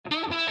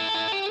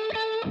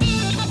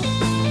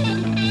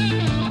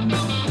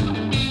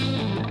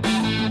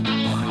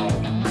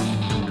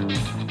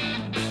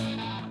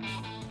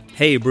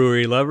Hey,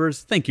 brewery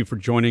lovers. Thank you for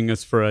joining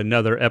us for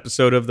another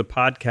episode of the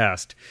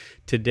podcast.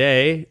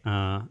 Today,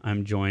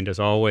 I'm joined, as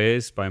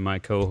always, by my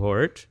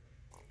cohort,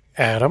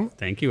 Adam.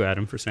 Thank you,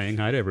 Adam, for saying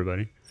hi to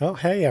everybody. Oh,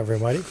 hey,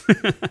 everybody.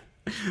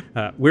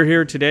 We're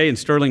here today in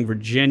Sterling,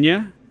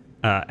 Virginia,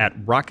 at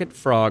Rocket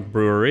Frog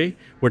Brewery.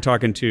 We're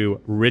talking to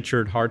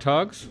Richard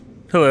Hartogs.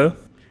 Hello.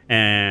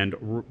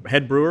 And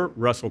head brewer,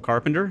 Russell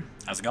Carpenter.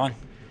 How's it going?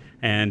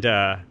 And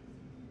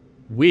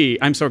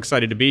I'm so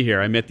excited to be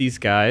here. I met these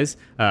guys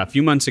a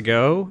few months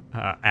ago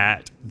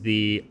at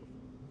the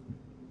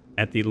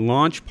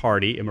launch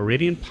party at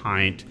Meridian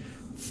Pint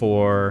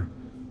for,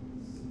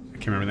 I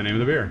can't remember the name of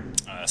the beer.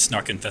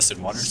 Snark Infested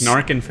Waters.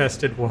 Snark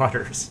Infested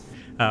Waters,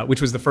 which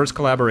was the first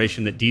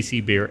collaboration that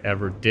DC Beer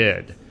ever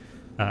did.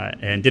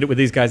 And did it with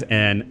these guys,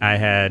 and I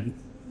had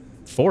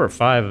 4 or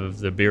 5 of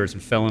the beers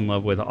and fell in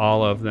love with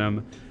all of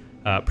them,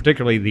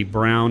 particularly the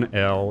Brown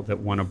Ale that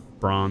won a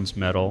bronze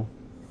medal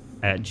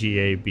at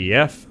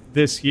GABF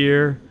this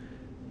year.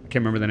 I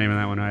can't remember the name of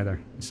that one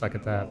either. I suck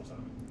at that.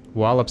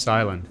 Wallops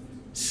Island.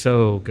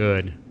 So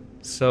good.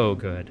 So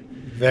good.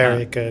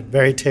 Very good.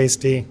 Very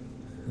tasty.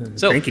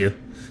 So Thank you.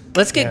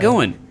 Let's get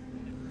going.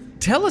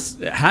 Tell us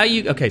how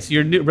you... Okay, so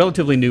you're a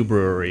relatively new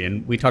brewery,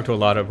 and we talk to a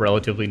lot of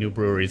relatively new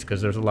breweries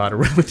because there's a lot of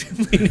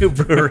relatively new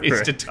breweries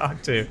Right. to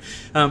talk to.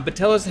 But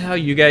tell us how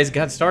you guys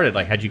got started.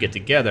 Like, how'd you get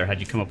together? How'd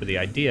you come up with the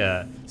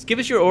idea? Just give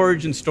us your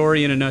origin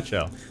story in a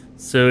nutshell.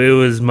 So it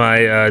was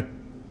my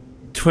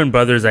twin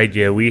brother's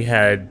idea. We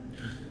had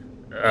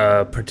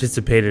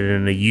participated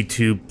in a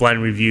YouTube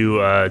blind review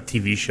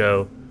TV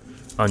show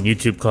on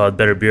YouTube called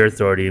Better Beer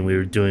Authority, and we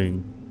were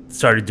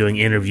started doing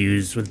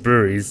interviews with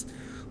breweries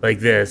like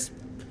this.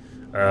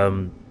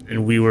 And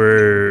we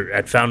were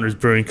at Founders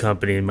Brewing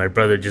Company, and my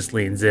brother just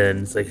leans in.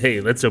 It's like, hey,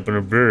 let's open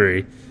a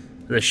brewery.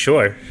 I said,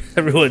 sure.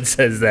 Everyone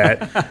says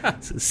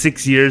that. So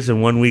 6 years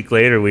and 1 week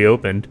later, we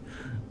opened.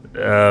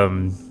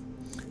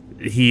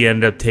 He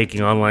ended up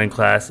taking online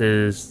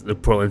classes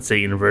at Portland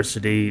State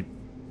University,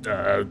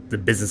 the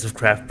business of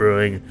craft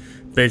brewing,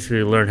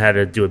 basically learned how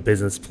to do a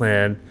business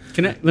plan.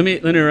 Let me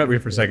interrupt you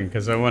for a second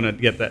because I want to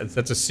get that.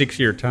 That's a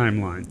 6-year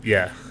timeline.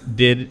 Yeah.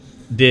 Did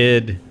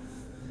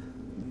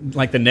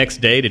like the next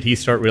day, did he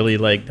start really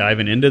like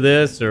diving into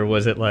this, or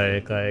was it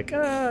like?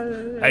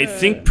 I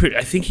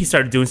think he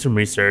started doing some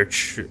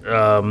research.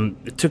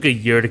 It took a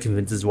year to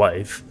convince his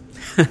wife.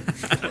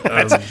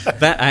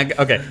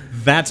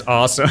 That's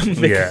awesome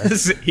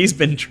because he's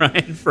been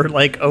trying for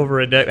like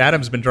over a decade.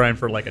 Adam's been trying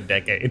for like a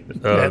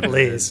decade At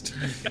least.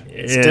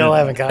 Still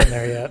haven't gotten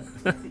there yet.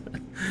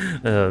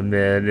 Oh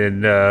man,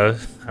 and I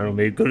don't know,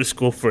 maybe go to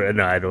school for it.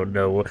 No, I don't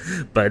know.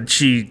 But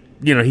he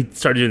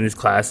started doing these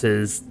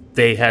classes.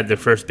 They had their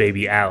first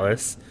baby,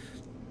 Alice,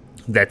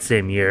 that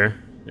same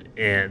year,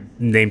 and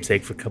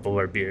namesake for a couple of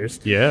our beers.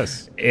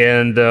 Yes.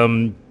 And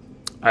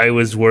I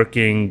was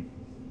running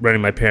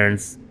my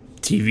parents'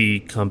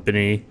 TV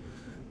company,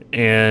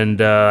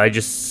 and I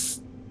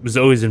just was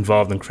always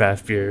involved in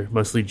craft beer,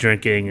 mostly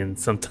drinking, and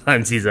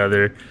sometimes these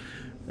other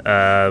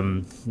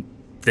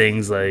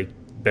things like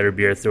Better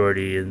Beer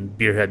Authority and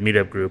Beerhead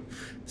Meetup Group.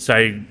 So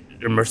I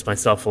immersed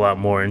myself a lot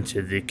more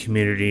into the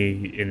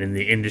community and in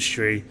the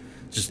industry,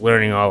 just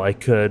learning all I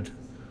could.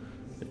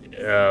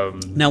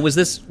 Now,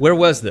 where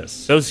was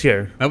this? That was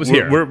here. That was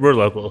here. We're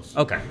locals.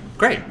 Okay,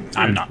 great.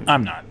 I'm not,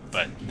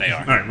 but they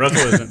are. All right,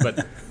 Russell isn't, but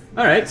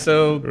all right.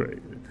 So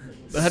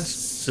Right.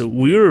 So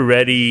we were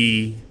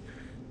ready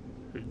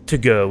to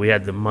go. We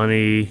had the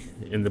money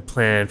and the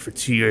plan for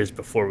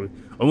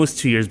almost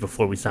 2 years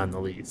before we signed the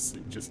lease.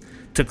 It just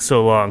took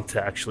so long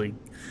to actually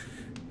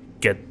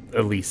get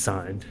a lease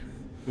signed.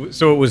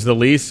 So it was the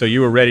lease. So you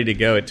were ready to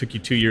go. It took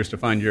you 2 years to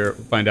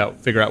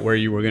figure out where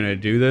you were going to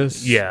do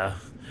this. Yeah,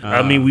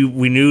 I mean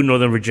we knew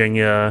Northern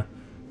Virginia.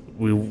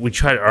 We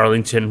tried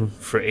Arlington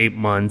for 8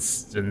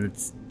 months, and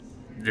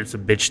it's a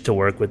bitch to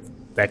work with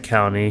that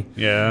county.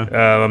 Yeah.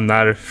 I'm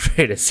not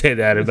afraid to say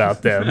that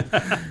about them.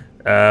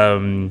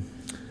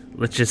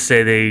 Let's just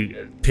say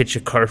they pitch a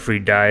car-free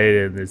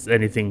diet, and it's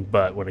anything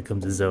but when it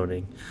comes to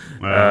zoning.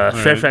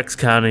 Fairfax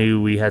County,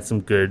 we had some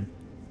good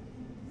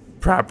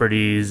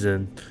properties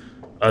and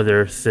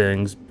other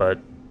things, but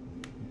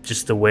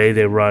just the way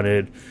they run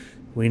it,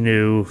 we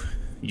knew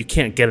you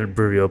can't get a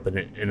brewery open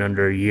in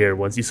under a year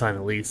once you sign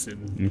a lease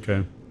in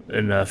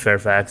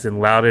Fairfax.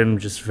 And Loudon,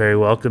 just very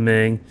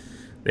welcoming.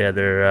 They had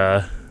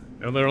their...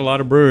 there are a lot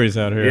of breweries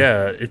out here.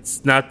 Yeah,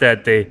 it's not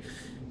that they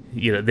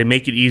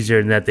make it easier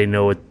in that they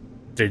know what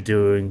they're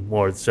doing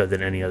more so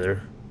than any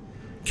other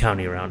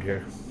county around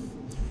here.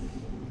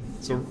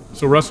 So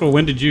Russell,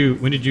 when did you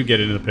get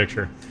into the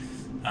picture?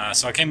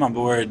 So I came on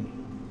board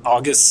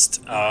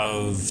August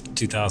of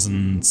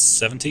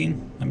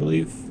 2017, I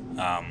believe.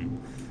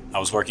 I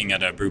was working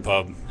at a brew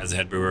pub as a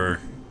head brewer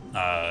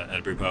at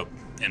a brew pub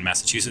in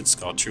Massachusetts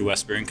called True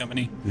West Brewing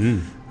Company.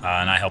 And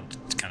I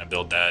helped kind of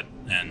build that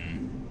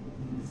and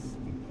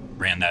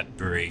ran that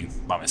brewery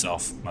by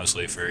myself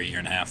mostly for a year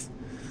and a half.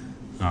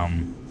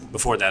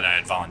 Before that, I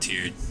had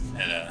volunteered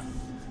at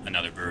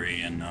another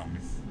brewery in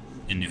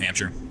New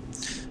Hampshire.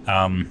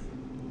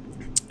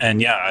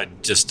 And yeah,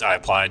 I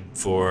applied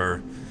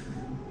for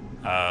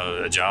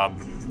a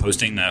job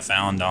posting that I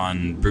found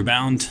on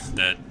Brewbound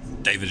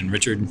that David and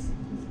Richard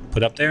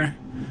put up there.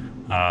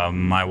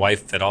 My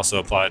wife had also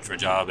applied for a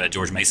job at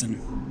George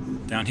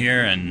Mason down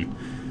here, and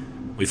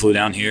we flew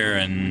down here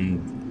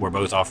and were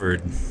both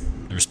offered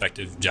the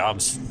respective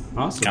jobs.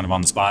 Awesome. Kind of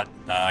on the spot.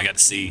 I got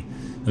to see,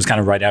 it was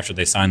kind of right after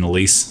they signed the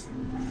lease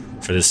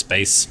for this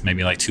space,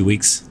 maybe like 2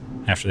 weeks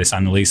after they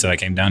signed the lease, so I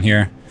came down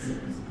here.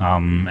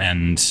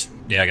 And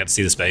yeah, I got to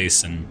see the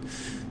space, and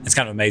it's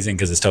kind of amazing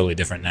because it's totally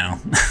different now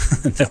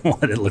than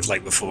what it looked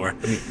like before.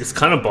 I mean, it's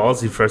kind of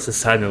ballsy for us to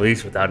sign the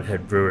lease without a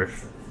head brewer.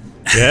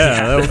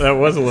 Yeah, that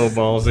was a little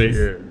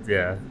ballsy.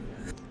 Yeah.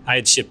 I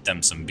had shipped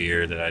them some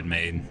beer that I'd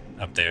made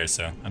up there,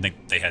 so I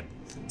think they had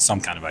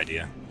some kind of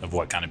idea of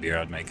what kind of beer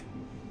I'd make.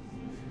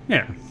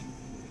 Yeah.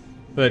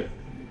 But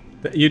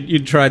you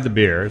tried the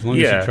beer, as long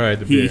as you tried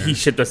the beer. He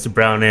shipped us the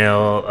brown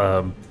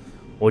ale,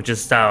 which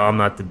is style I'm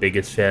not the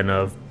biggest fan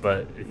of,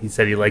 but he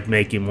said he liked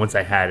making. Once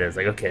I had it, I was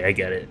like, okay, I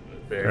get it.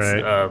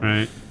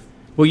 Right.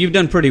 Well, you've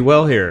done pretty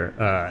well here.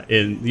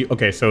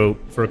 Okay, so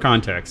for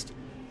context,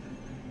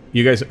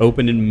 you guys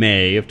opened in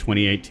May of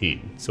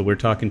 2018. So we're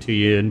talking to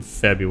you in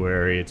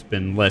February. It's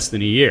been less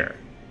than a year.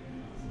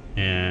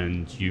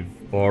 And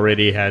you've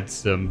already had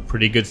some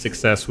pretty good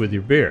success with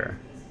your beer.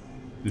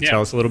 Can you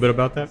tell us a little bit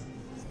about that?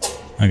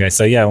 Okay,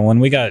 so yeah, when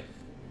we got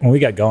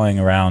going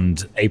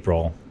around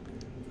April,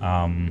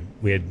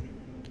 we had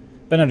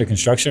been under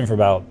construction for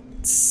about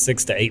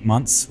 6 to 8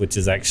 months, which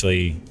is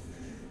actually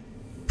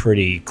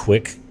pretty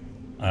quick.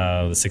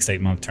 The 6 to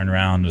 8 month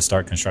turnaround to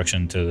start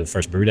construction to the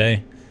first brew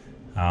day.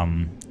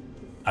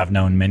 I've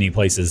known many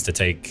places to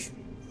take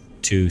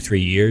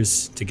 2-3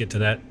 years to get to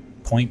that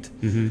point.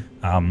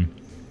 Mm-hmm.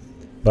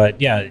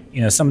 But yeah,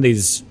 some of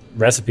these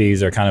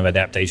recipes are kind of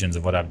adaptations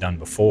of what I've done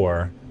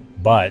before,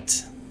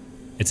 but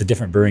it's a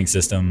different brewing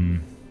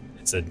system.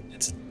 It's a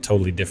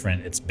totally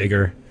different. It's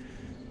bigger,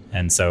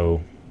 and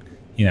so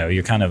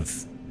you're kind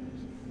of.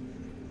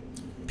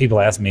 People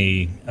ask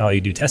me, "Oh,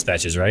 you do test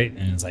batches, right?"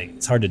 And it's like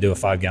it's hard to do a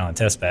 5-gallon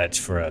test batch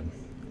for a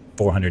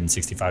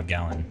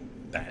 465-gallon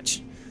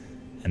batch.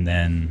 And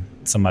then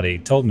somebody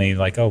told me,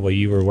 like, "Oh, well,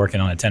 you were working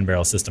on a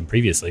 10-barrel system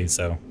previously,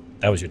 so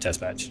that was your test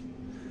batch."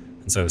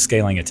 And so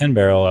scaling a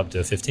 10-barrel up to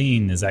a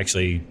 15 is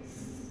actually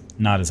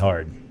not as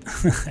hard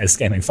as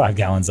scaling 5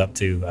 gallons up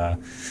to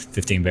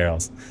 15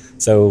 barrels.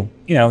 So,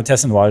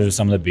 testing the waters with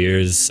some of the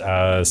beers.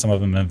 Some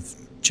of them have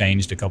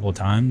changed a couple of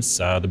times.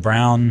 The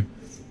brown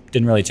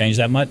didn't really change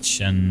that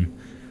much, and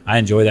I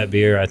enjoy that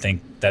beer. I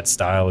think that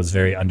style is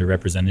very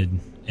underrepresented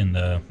in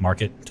the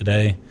market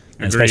today,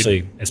 and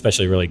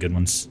especially really good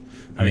ones.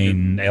 I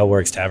mean,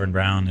 Aleworks Tavern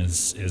Brown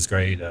is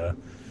great.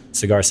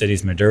 Cigar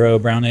City's Maduro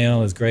Brown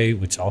Ale is great,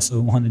 which also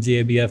won the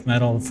GABF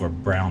medal for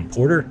brown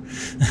porter.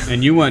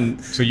 And you won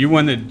the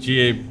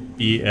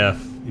GABF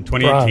in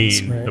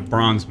 2018, the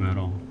bronze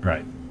medal,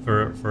 right?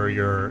 For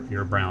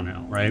your brown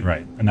ale, right?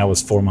 Right, and that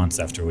was 4 months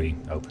after we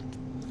opened,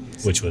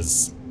 which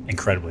was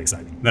incredibly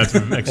exciting. That's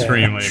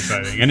extremely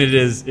exciting, and it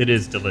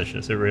is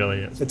delicious. It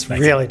really is. It's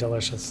really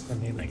delicious. I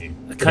mean, thank you.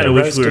 I kind of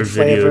wish we were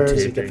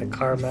flavors. You get the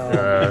caramel.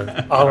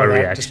 All of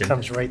that just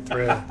comes right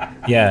through.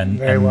 Yeah, and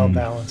very well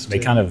balanced. They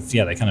kind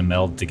of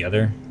meld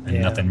together, and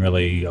nothing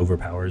really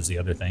overpowers the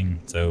other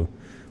thing. So,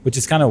 which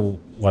is kind of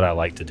what I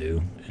like to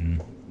do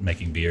in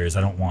making beers.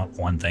 I don't want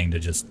one thing to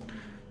just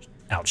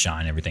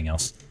outshine everything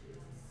else.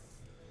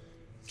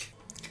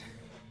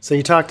 So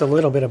you talked a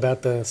little bit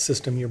about the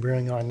system you're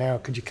brewing on now.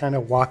 Could you kind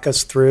of walk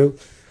us through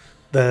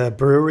the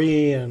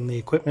brewery and the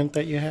equipment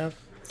that you have?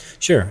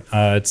 Sure.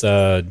 It's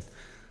a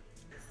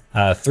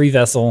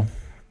 3-vessel,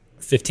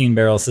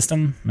 15-barrel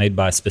system made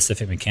by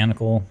Specific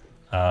Mechanical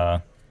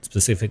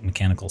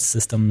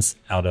Systems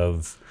out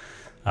of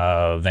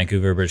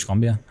Vancouver, British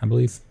Columbia, I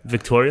believe.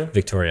 Victoria.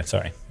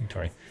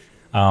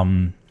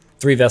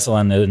 3-vessel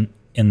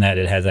in that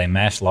it has a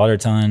mash lauter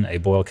tun, a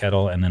boil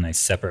kettle, and then a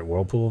separate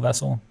whirlpool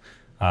vessel.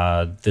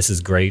 This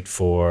is great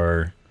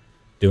for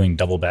doing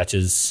double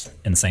batches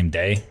in the same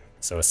day.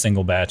 So a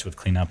single batch with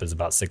cleanup is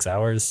about 6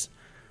 hours.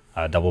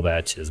 A double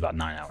batch is about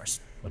 9 hours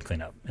with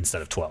cleanup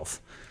instead of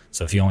 12.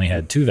 So if you only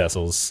had 2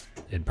 vessels,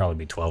 it'd probably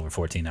be 12 or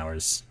 14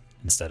 hours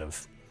instead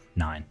of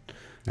 9.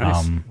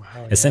 Nice.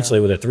 Essentially,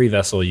 with a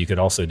 3-vessel, you could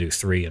also do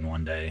 3 in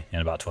one day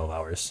in about 12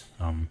 hours.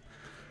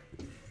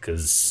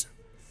 Because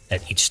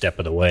at each step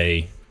of the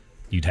way,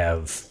 you'd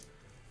have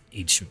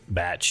each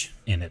batch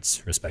in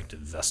its respective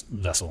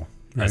vessel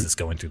as it's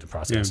going through the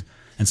process. Yeah.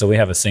 And so we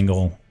have a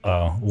single,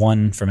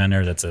 one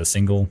fermenter that's a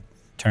single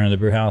turn of the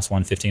brew house,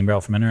 one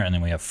 15-barrel fermenter, and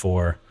then we have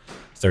 4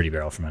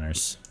 30-barrel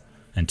fermenters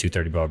and 2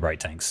 30-barrel bright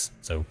tanks.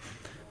 So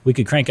we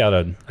could crank out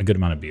a good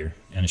amount of beer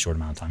in a short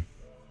amount of time.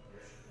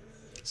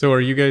 So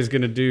are you guys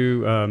going to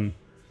do?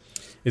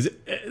 Is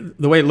it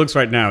the way it looks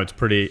right now? It's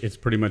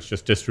pretty much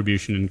just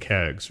distribution in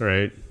kegs,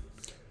 right?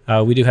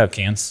 We do have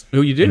cans.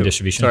 Oh, you do? In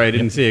distribution. Sorry, I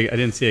didn't see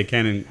a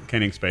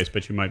canning space,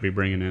 but you might be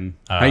bringing in.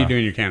 How are you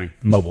doing your canning?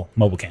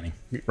 Mobile canning.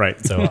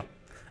 Right. So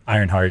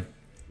Ironheart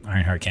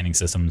Canning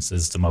Systems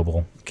is the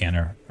mobile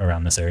canner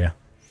around this area.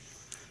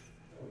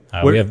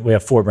 We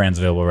have 4 brands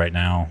available right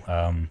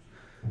now.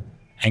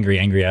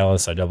 Angry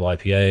Alice, our double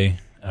IPA.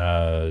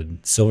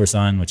 Silver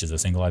Sun, which is a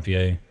single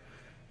IPA.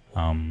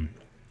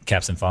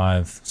 Captain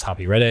 5,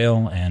 Hoppy Red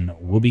Ale, and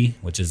Whoopie,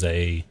 which is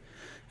an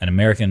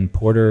American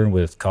porter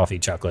with coffee,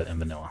 chocolate, and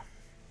vanilla.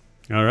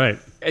 All right.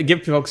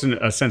 Give folks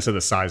a sense of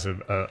the size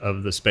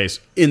of the space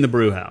in the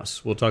brew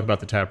house. We'll talk about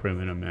the tap room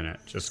in a minute,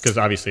 just because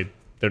obviously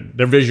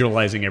they're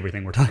visualizing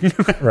everything we're talking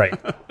about.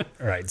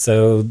 Right.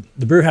 So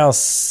the brew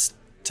house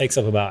takes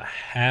up about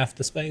half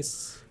the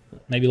space,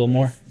 maybe a little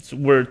more. So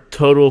we're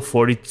total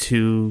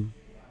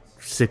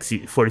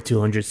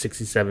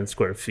 4,267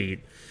 square feet,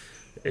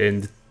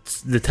 and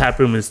the tap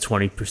room is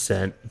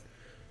 20%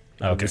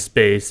 of the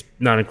space,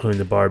 not including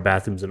the bar,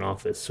 bathrooms, and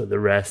office. So the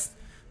rest,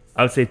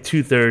 I would say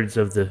 2/3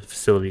 of the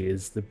facility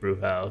is the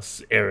brew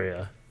house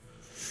area.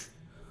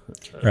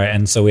 Right,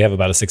 and so we have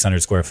about a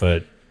 600 square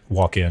foot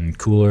walk-in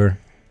cooler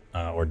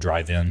or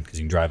drive-in, because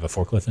you can drive a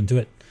forklift into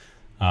it.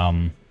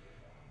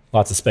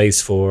 Lots of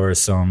space for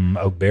some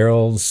oak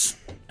barrels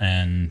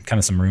and kind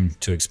of some room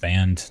to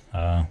expand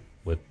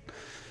with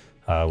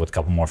a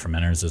couple more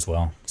fermenters as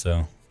well.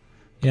 So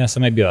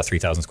maybe about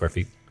 3,000 square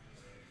feet.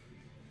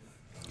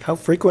 How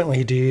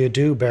frequently do you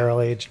do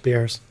barrel-aged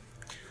beers?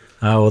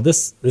 Well,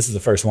 this is the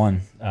first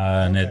one,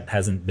 and it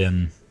hasn't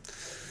been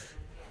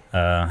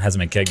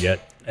kegged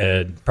yet.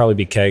 It'd probably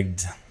be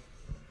kegged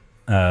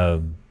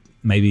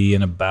maybe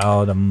in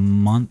about a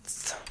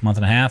month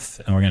and a half,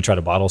 and we're going to try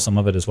to bottle some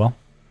of it as well.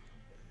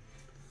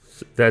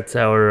 That's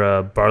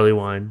our barley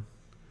wine,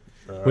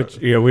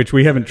 Which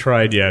we haven't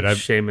tried yet.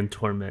 Shame and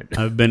Torment.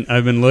 I've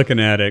been looking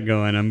at it,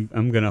 going,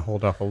 I'm going to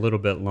hold off a little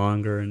bit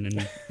longer and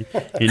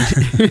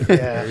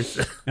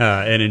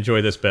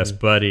enjoy this Best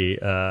Buddy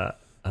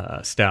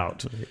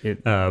stout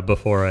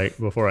before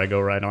I go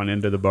right on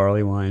into the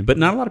barley wine. But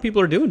not a lot of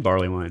people are doing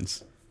barley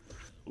wines.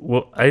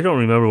 Well, I don't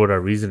remember what our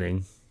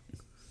reasoning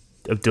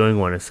of doing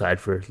one aside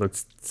for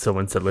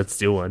someone said let's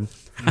do one.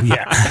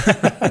 Yeah.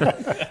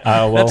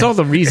 That's all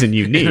the reason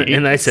you need.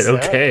 And I said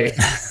okay.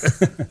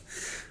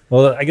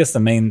 Well, I guess the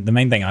main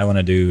thing I want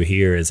to do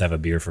here is have a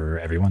beer for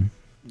everyone.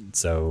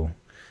 So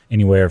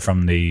anywhere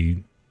from a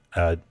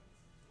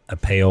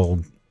pale,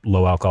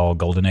 low alcohol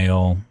golden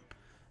ale,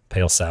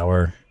 pale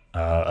sour,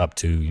 up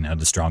to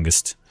the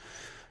strongest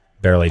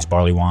barrel aged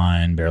barley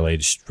wine, barrel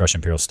aged Russian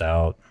Imperial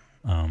Stout,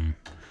 and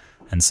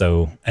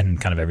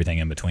kind of everything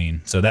in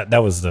between. So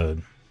that was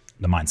the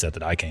mindset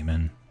that I came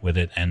in with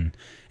it, and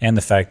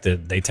the fact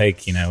that they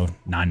take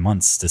 9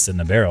 months to sit in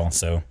the barrel.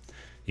 So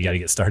you got to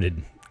get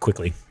started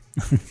quickly.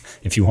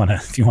 if you want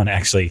to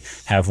actually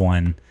have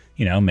one,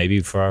 maybe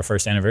for our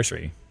first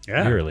anniversary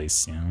year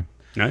release,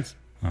 Nice.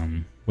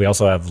 We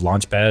also have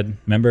Launchpad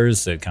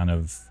members that kind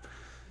of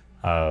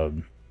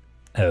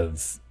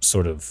have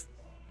sort of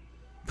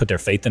put their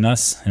faith in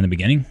us in the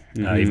beginning,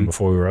 even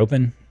before we were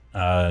open.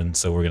 And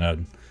so we're gonna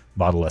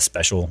bottle a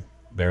special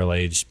barrel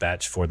aged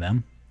batch for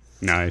them.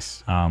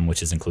 Nice.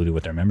 Which is included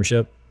with their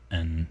membership,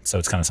 and so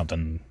it's kind of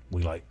something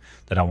we like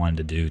that I wanted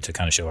to do to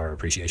kind of show our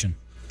appreciation.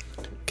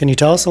 Can you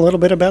tell us a little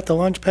bit about the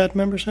Launchpad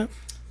membership?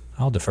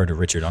 I'll defer to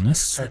Richard on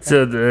this. Okay.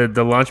 So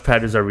the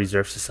Launchpad is our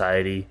Reserve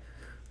Society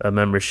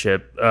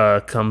membership.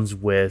 Comes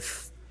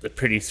with a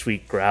pretty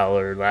sweet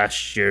growler.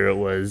 Last year it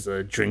was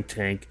a drink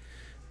tank.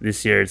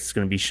 This year it's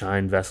going to be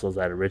Shine Vessels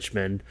out of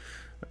Richmond.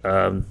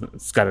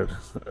 It's got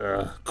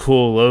a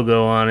cool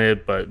logo on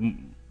it, but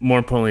more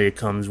importantly, it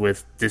comes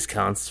with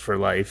discounts for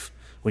life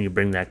when you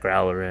bring that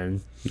growler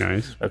in.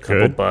 Nice. A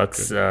couple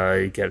bucks.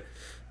 You get a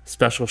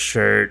special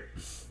shirt,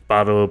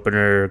 bottle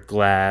opener,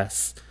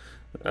 glass,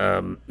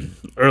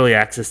 early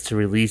access to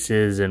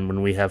releases, and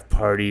when we have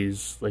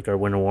parties like our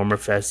Winter Warmer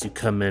Fest, you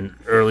come in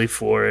early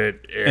for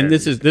it. And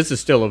this is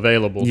still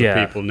available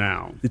to people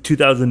now. The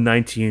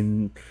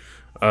 2019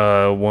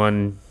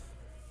 one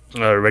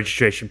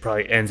registration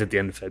probably ends at the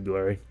end of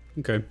February.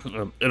 Okay.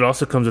 It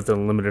also comes with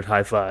unlimited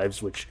high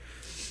fives, which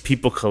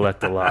people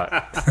collect a lot.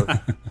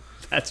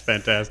 That's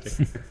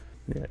fantastic.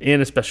 Yeah,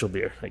 and a special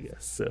beer, I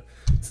guess.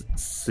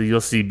 So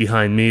you'll see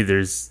behind me,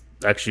 there's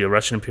actually a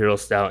Russian Imperial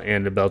Stout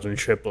and a Belgian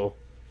Triple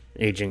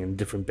aging in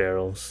different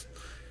barrels.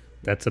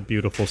 That's a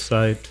beautiful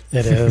sight.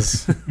 It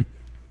is.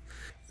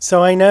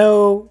 So I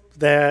know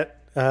that,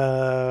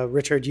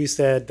 Richard, you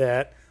said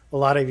that a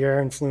lot of your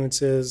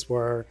influences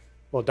were,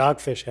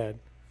 Dogfish Head.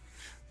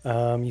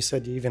 You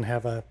said you even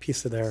have a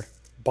piece of their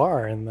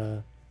bar in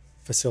the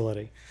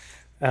facility,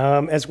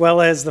 as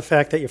well as the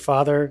fact that your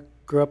father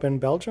grew up in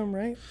Belgium,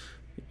 right?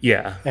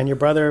 Yeah. And your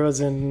brother was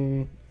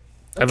in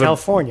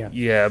California.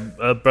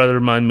 A brother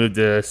of mine moved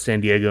to San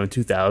Diego in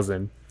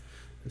 2000.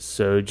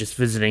 So just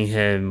visiting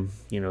him,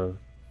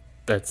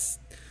 that's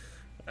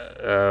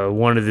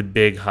one of the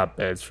big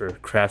hotbeds for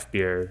craft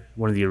beer.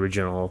 One of the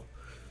original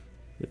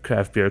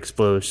craft beer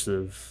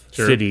explosive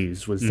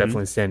cities was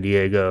definitely San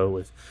Diego,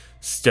 with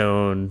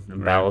Stone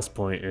and Ballast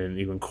Point and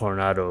even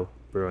Coronado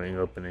Brewing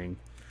opening,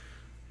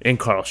 and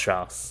Carl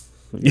Strauss,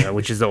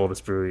 which is the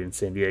oldest brewery in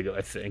San Diego,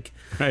 I think.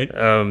 Right.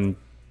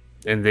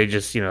 And they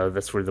just,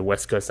 that's where the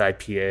West Coast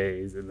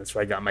IPAs, and that's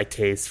where I got my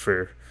taste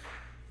for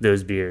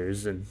those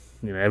beers. And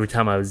every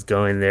time I was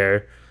going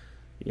there,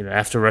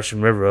 after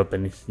Russian River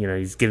opened,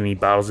 he's giving me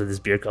bottles of this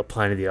beer called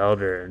Pine of the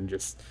Elder, and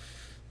just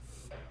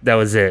that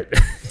was it.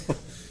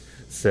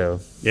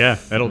 So yeah,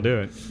 that'll do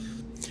it.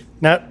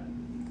 Now,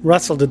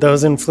 Russell, did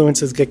those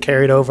influences get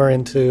carried over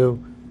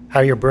into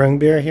how you're brewing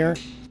beer here?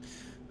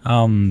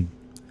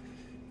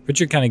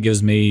 Richard kind of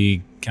gives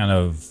me kind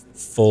of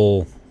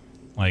full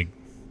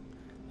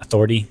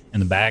authority in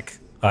the back.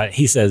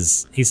 He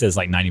says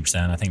like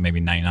 90%. I think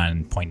maybe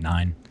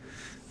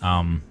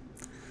 99.9.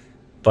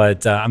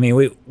 But I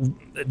mean,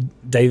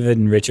 David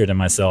and Richard and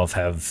myself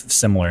have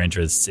similar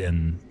interests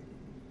in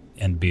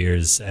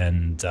beers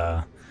and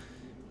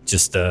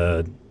just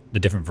the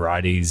different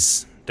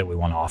varieties that we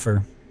want to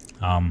offer.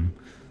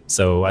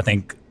 So I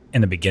think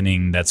in the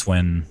beginning, that's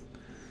when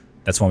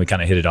we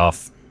kind of hit it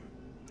off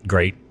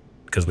great,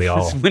 because we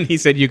all when he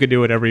said you could do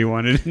whatever you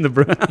wanted in the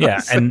brew house. Yeah,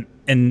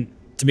 and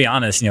to be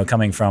honest,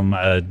 coming from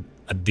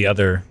the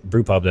other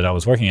brew pub that I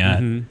was working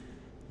at,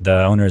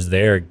 the owners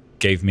there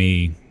gave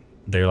me,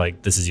 they're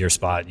like, this is your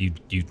spot. You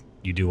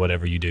do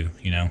whatever you do.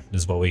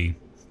 This is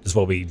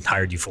what we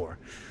hired you for.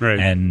 Right.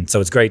 And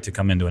so it's great to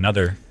come into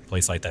another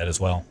place like that as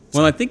well.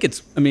 Well, I think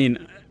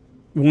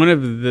one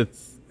of the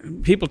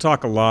people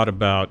talk a lot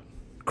about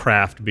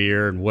craft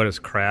beer and what does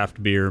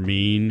craft beer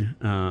mean.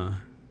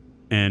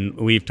 And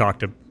we've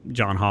talked to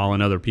John Hall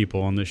and other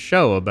people on this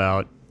show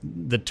about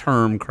the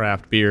term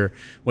craft beer,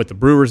 what the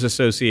Brewers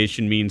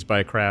Association means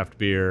by craft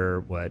beer,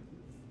 what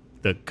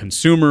the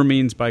consumer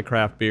means by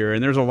craft beer,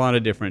 and there's a lot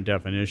of different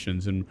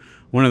definitions. And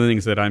one of the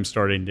things that I'm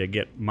starting to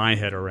get my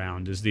head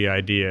around is the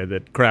idea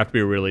that craft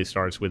beer really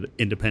starts with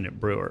independent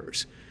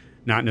brewers.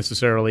 Not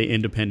necessarily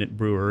independent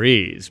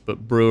breweries,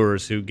 but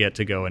brewers who get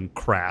to go and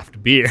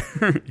craft beer.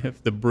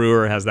 If the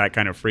brewer has that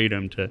kind of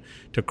freedom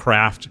to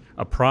craft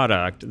a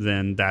product,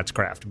 then that's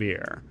craft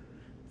beer.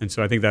 And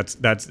so I think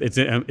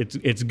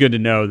it's good to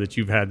know that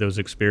you've had those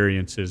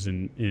experiences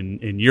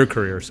in your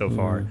career so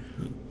far.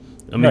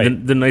 I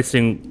mean, the nice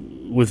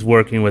thing with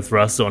working with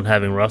Russell and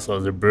having Russell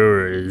as a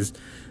brewer is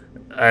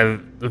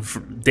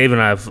Dave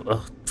and I have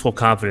full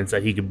confidence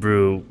that he could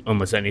brew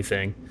almost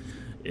anything.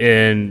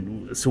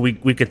 And so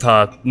we could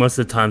talk. Most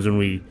of the times when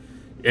we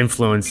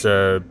influence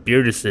a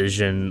beer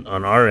decision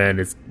on our end,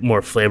 it's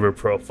more flavor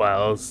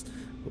profiles.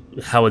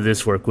 How would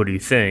this work? What do you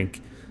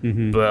think?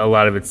 Mm-hmm. But a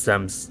lot of it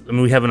stems.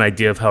 We have an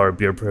idea of how our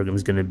beer program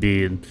is going to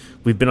be, and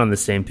we've been on the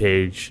same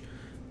page.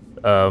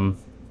 But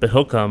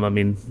he'll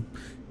come.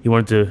 He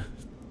wanted to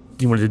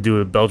do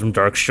a Belgian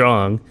dark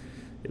strong,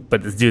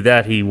 but to do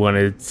that, he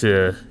had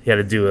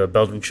to do a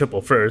Belgian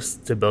triple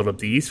first to build up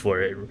the yeast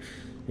for it.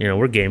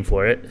 We're game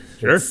for it.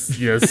 Sure.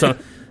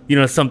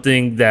 It's,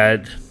 something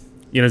that,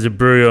 as a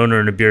brewery owner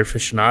and a beer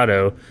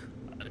aficionado,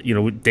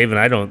 Dave and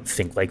I don't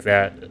think like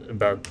that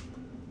about,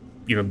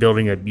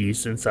 building a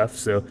yeast and stuff.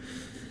 So,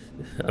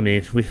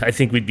 I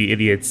think we'd be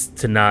idiots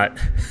to not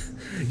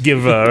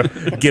give a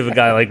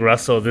guy like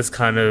Russell this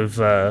kind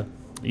of,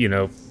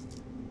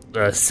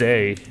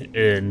 say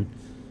in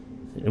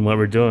what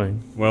we're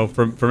doing. Well,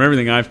 from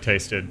everything I've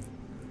tasted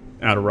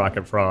out of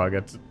Rocket Frog,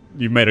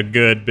 you made a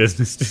good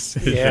business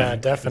decision. Yeah,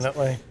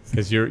 definitely.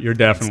 Because you're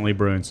definitely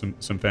brewing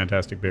some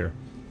fantastic beer.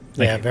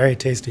 Thank you. Very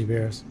tasty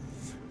beers.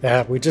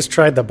 Yeah, we just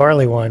tried the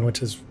barley wine,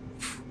 which is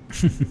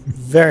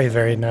very,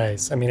 very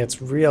nice.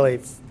 It's really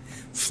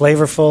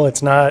flavorful.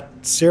 It's not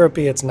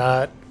syrupy. It's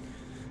not,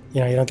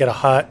 you don't get a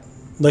hot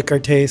liquor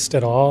taste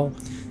at all.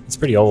 It's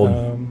pretty old.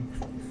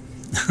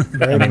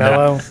 Very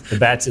mellow. The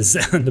batch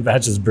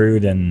is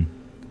brewed in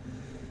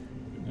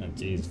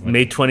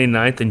May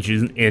 29th and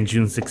June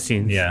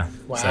 16th. Yeah.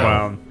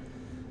 Wow.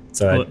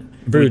 So I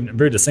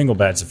brewed a single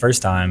batch the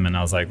first time, and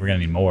I was like, we're going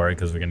to need more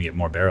because we're going to get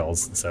more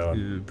barrels. So I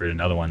brewed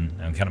another one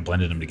and kind of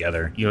blended them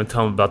together. You want to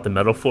tell them about the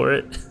medal for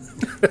it?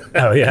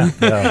 Oh yeah.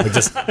 No, we did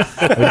just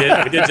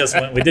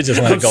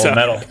win a gold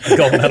medal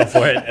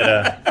for it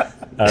at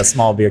a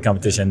small beer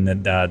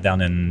competition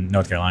down in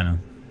North Carolina.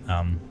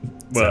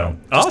 Well,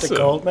 just a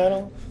gold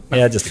medal?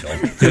 Yeah, just a gold.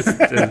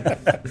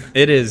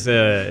 It is.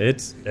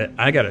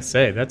 I gotta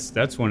say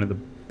that's one of the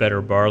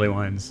better barley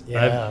wines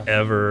I've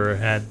ever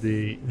had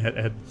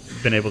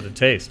been able to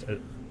taste.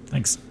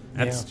 Thanks.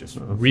 That's just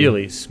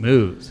really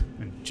smooth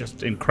and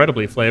just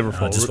incredibly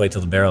flavorful. Just wait till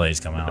the barrel age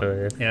come out.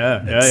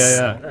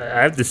 Yeah.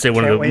 I have to say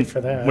one of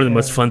the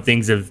most fun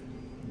things of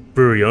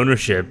brewery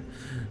ownership.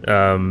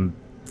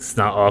 It's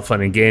not all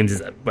fun and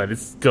games, but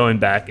it's going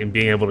back and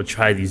being able to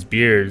try these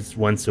beers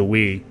once a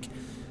week.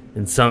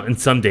 And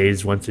some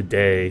days once a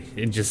day,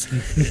 and just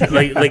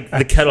like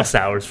the kettle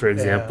sours, for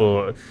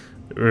example,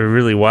 are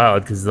really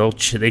wild because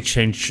they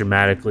change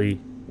dramatically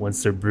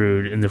once they're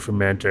brewed in the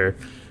fermenter.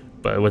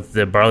 But with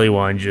the barley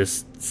wine,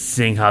 just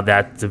seeing how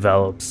that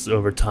develops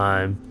over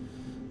time.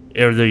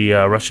 Or the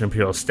Russian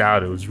Imperial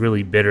Stout, it was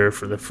really bitter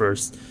for the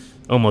first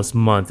almost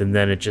month, and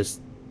then it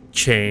just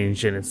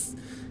changed, and it's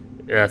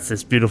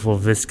this beautiful,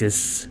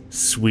 viscous,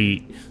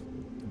 sweet,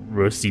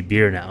 roasty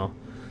beer now.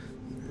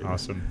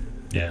 Awesome.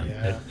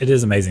 Yeah. It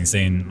is amazing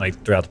seeing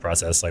throughout the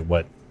process,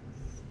 what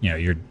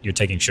you're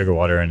taking sugar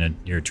water and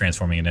you're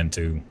transforming it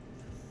into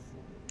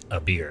a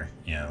beer,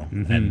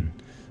 and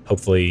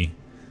hopefully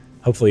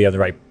you have the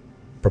right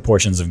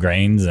proportions of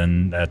grains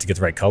and to get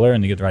the right color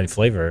and to get the right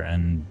flavor.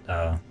 And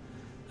I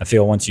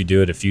feel once you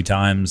do it a few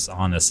times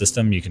on a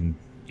system, you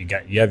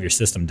have your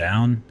system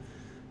down,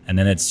 and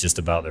then it's just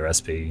about the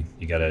recipe.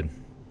 And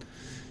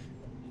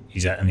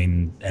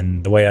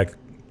the way I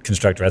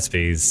construct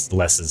recipes,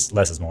 less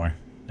is more.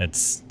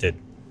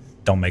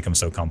 Don't make them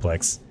so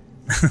complex.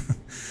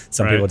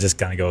 Some people just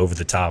kind of go over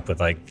the top with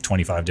like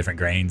 25 different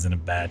grains in a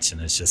batch,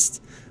 and it's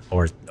just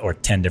or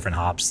 10 different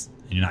hops.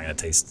 And you're not going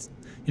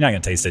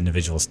to taste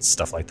individual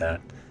stuff like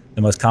that.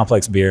 The most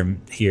complex beer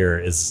here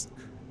is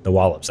the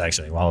Wallops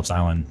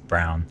Island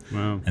Brown.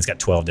 Wow. And it's got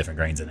 12 different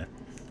grains in it,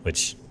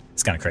 which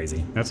is kind of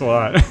crazy. That's a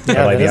lot.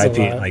 Yeah, Like the that is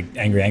a IP, lot. like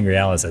Angry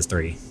Alice has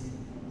 3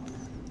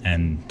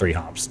 and 3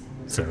 hops.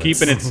 So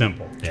Keeping it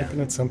simple. Yeah. Keeping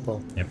it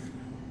simple. Yep.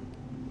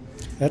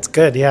 That's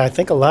good. Yeah, I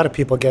think a lot of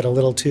people get a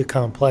little too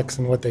complex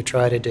in what they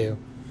try to do.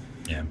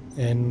 Yeah.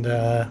 And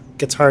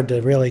gets hard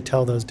to really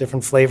tell those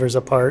different flavors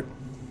apart,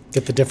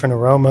 get the different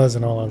aromas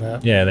and all of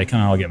that. Yeah, they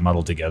kind of all get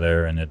muddled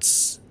together, and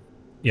it's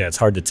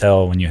hard to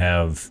tell when you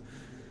have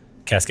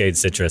Cascade,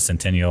 Citrus,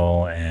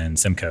 Centennial, and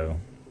Simcoe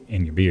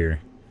in your beer,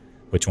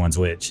 which one's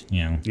which.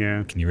 Yeah.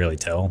 Can you really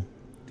tell?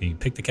 Do you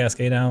pick the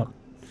Cascade out?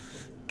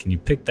 Can you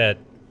pick that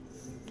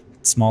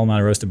small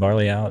amount of roasted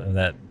barley out of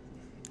that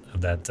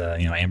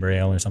amber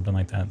ale or something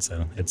like that?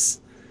 So it's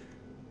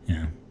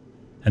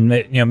and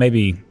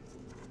maybe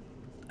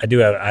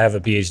I have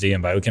a PhD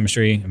in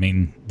biochemistry. I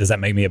mean, does that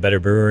make me a better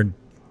brewer?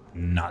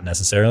 Not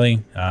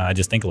necessarily. I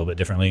just think a little bit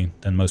differently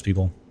than most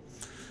people.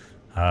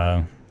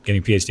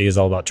 Getting a PhD is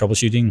all about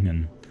troubleshooting,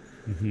 and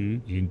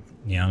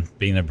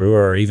being a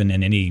brewer or even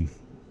in any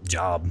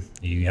job,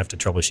 you have to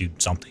troubleshoot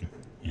something.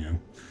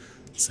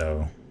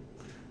 So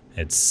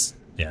it's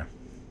a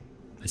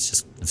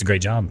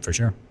great job for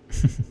sure.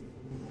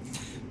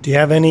 Do you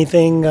have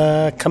anything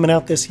coming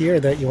out this year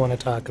that you want to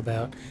talk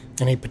about?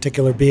 Any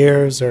particular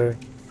beers or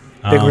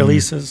big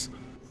releases?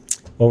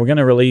 Well, we're going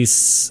to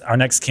release our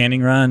next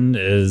canning run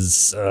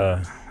is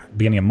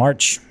beginning of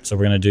March. So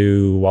we're going to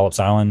do Wallops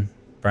Island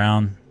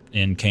Brown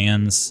in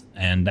cans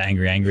and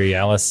Angry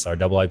Alice, our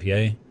double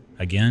IPA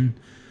again.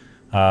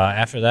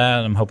 After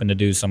that, I'm hoping to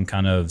do some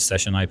kind of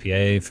session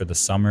IPA for the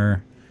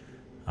summer.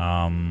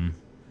 And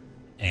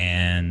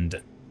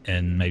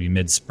maybe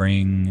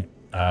mid-spring,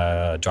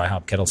 dry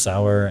hop kettle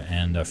sour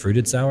and a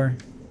fruited sour,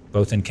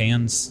 both in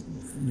cans.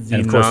 The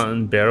And of course,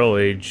 non-barrel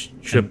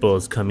aged triple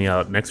is coming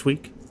out next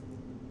week.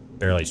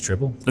 barrel aged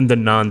triple. And the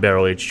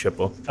non-barrel aged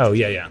triple. Oh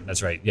yeah,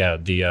 that's right. Yeah,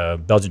 the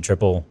Belgian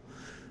triple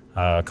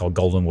called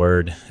Golden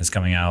Word is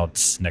coming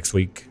out next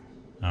week.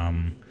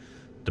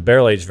 The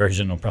barrel aged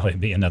version will probably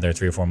be another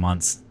 3 or 4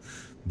 months,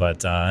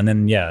 but and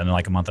then in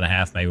like a month and a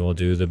half, maybe we'll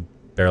do the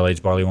barrel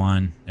aged barley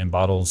wine in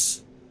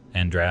bottles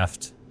and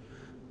draft.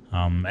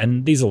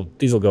 And these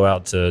will go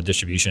out to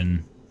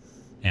distribution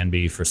and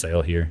be for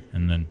sale here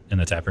in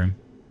the tap room.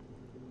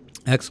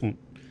 Excellent.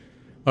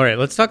 All right,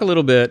 let's talk a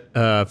little bit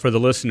for the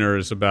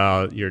listeners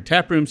about your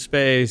taproom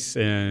space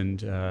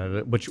and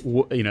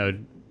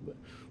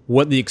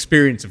what the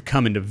experience of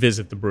coming to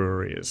visit the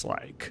brewery is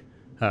like,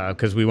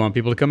 because we want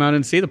people to come out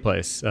and see the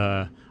place.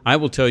 I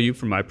will tell you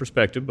from my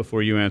perspective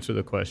before you answer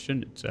the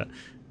question. It's a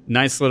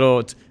nice little,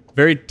 it's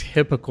very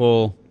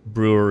typical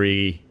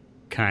brewery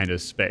kind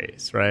of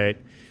space, right?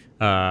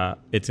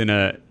 It's in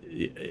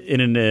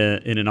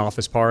an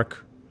office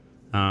park,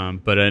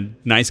 but a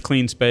nice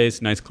clean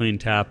space, nice clean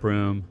tap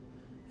room,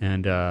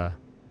 and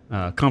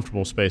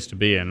comfortable space to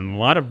be in, and a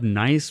lot of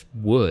nice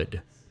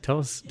wood. Tell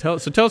us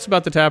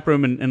about the tap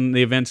room and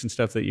the events and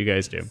stuff that you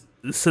guys do.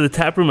 So the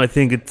tap room, I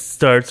think it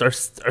starts.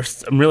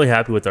 I'm really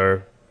happy with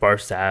our bar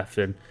staff,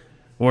 and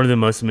one of the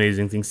most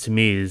amazing things to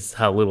me is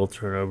how little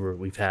turnover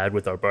we've had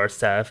with our bar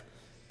staff.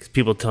 Because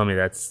people tell me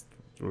that's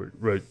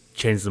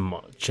changes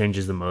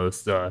the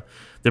most. They're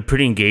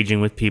pretty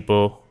engaging with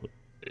people,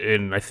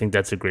 and I think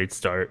that's a great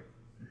start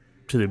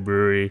to the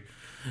brewery.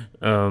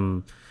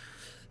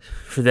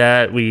 For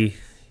that, we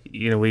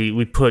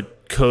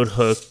put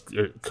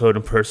code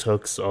and purse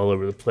hooks all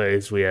over the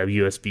place. We have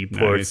USB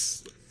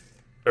ports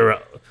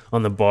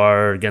on the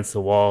bar, against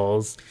the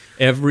walls.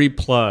 Every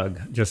plug,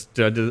 I'm just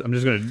going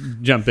to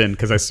jump in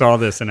because I saw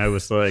this and I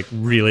was like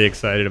really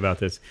excited about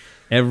this.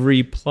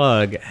 Every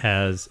plug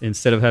has,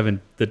 instead of having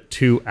the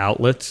 2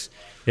 outlets,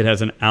 it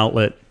has an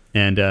outlet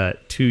and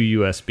 2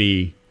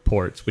 USB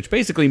ports, which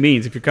basically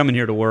means if you're coming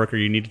here to work or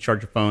you need to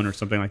charge your phone or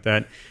something like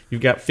that,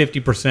 you've got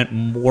 50%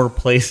 more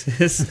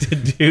places to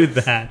do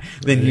that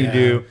than you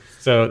do.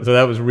 So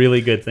that was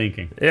really good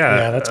thinking.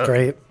 Yeah, that's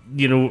great.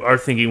 Our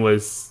thinking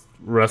was,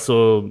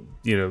 Russell,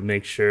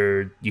 make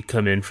sure you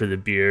come in for the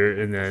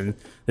beer, and then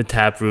the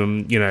tap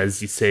room,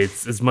 as you say,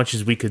 it's as much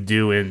as we could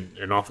do in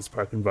an office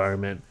park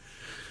environment.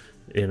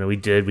 We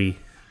did.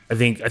 I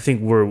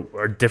think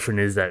our different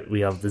is that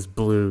we have this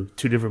 2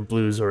 different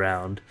blues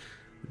around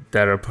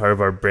that are part of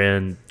our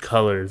brand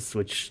colors,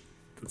 which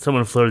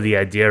someone floated the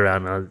idea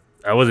around.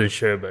 I wasn't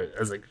sure, but I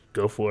was like,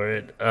 go for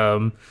it.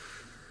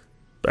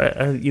 But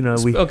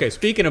okay,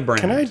 speaking of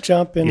brands. Can I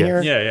jump in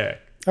here? Yeah.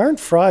 Aren't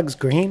frogs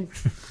green,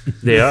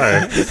 They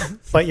are.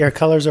 but your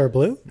colors are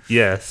blue?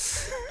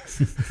 Yes.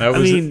 That I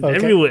was mean, Okay.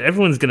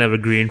 everyone's gonna have a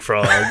green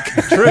frog,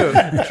 true.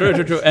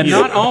 And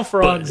not all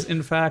frogs,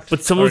 in fact.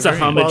 but some of it's a are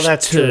green. homage Well,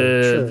 that's to.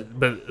 true.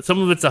 But some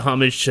of it's a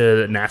homage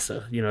to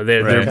NASA.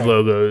 Their Right.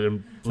 logo.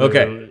 And blue.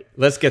 Okay,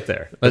 let's get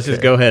there. Let's just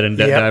Okay. go ahead and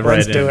dive right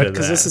let's into do it that.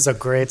 because this is a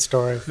great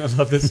story. I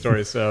love this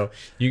story. So,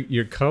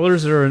 your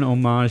colors are an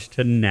homage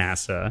to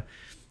NASA.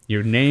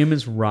 Your name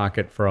is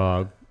Rocket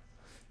Frog.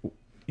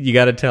 You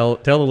got to tell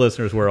the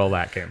listeners where all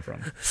that came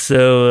from.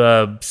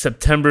 So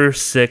September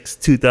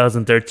 6th,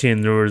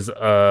 2013, there was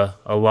a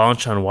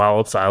launch on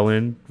Wallops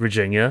Island,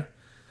 Virginia.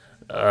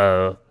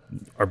 Our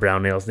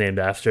brown nail's named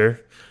after.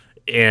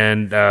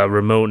 And a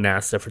remote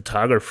NASA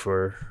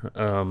photographer,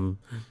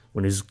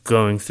 when he's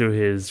going through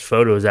his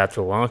photos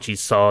after launch, he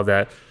saw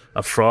that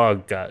a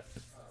frog got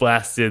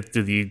blasted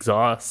through the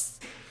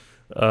exhaust.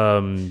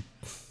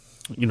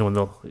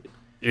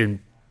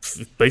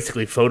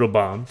 Basically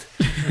photobombed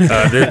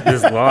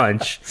this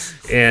launch,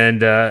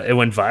 and it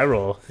went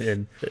viral.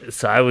 And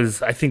so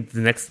I think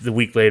the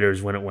week later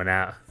is when it went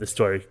out. The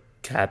story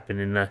happened,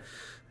 and I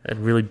had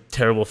a really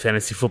terrible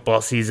fantasy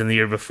football season the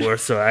year before,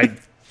 so I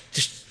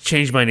just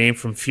changed my name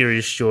from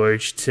Furious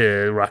George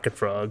to Rocket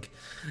Frog,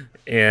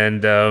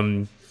 and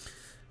that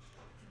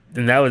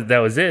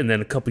was it. And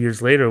then a couple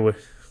years later, we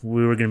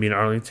were going to be in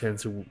Arlington,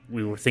 so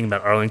we were thinking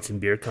about Arlington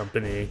Beer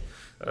Company,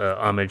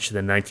 homage to the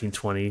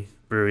 1920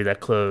 brewery that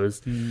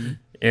closed.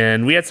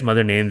 And we had some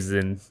other names,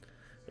 and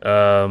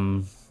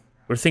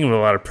we're thinking of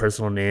a lot of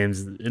personal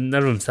names, and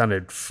none of them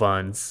sounded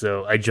fun.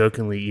 So I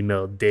jokingly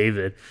emailed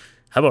David,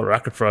 "How about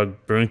Rocket Frog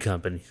Brewing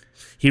Company?"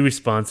 He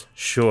responds,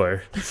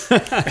 "Sure."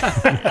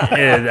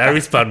 And I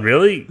respond,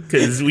 "Really?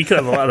 Because we could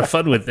have a lot of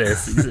fun with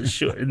this." He said,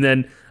 "Sure." And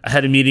then I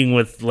had a meeting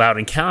with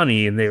Loudoun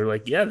County, and they were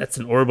like, "Yeah, that's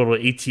an orbital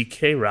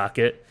ATK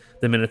rocket,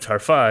 the Minotaur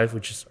 5,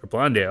 which is our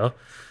blonde ale."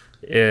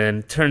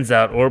 And turns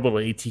out orbital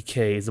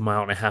ATK is a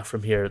mile and a half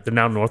from here. They're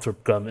now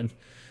Northrop Grumman.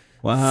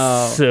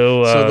 Wow.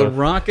 So the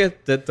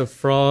rocket that the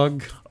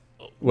frog.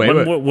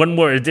 One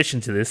more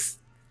addition to this.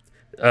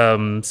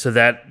 So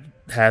that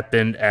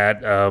happened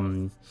at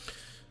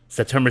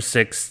September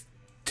 6th,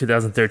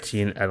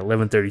 2013 at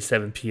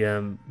 11:37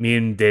 p.m. Me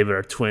and David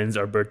are twins.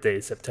 Our birthday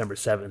is September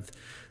 7th.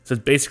 So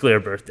it's basically our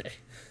birthday.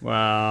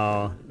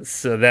 Wow.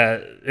 So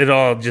that it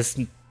all just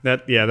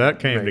That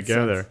came Makes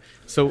together.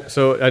 So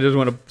I just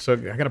want to. So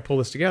I got to pull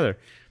this together.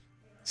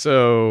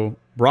 So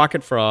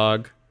Rocket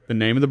Frog, the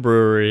name of the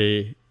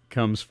brewery,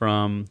 comes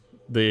from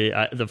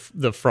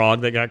the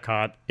frog that got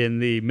caught in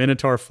the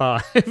Minotaur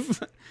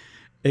 5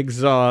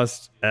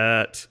 exhaust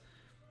that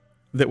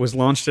was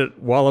launched at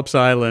Wallops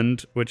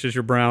Island, which is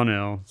your brown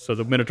ale. So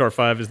the Minotaur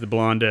 5 is the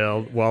blonde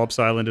ale. Wallops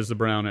Island is the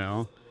brown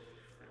ale.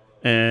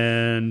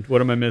 And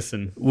what am I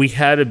missing? we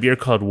had a beer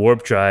called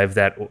Warp Drive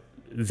that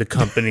the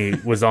company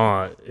is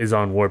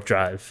on Warp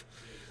Drive.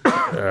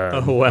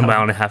 A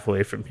mile and a half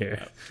away from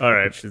here. All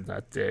right. Which is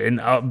not there.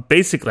 And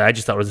basically, I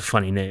just thought it was a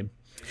funny name.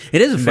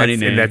 It is a funny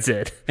name. And that's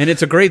it. And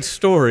it's a great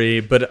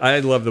story, but I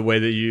love the way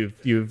that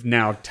you've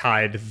now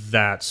tied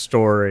that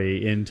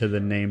story into the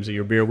names of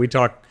your beer. We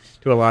talk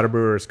to a lot of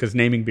brewers because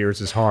naming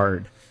beers is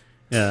hard,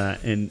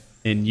 and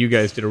you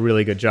guys did a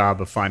really good job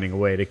of finding a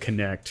way to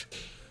connect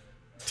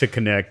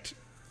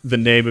the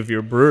name of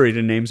your brewery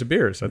to names of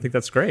beers. I think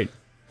that's great.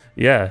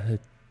 Yeah,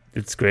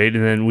 it's great.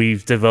 And then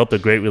we've developed a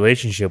great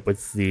relationship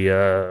with the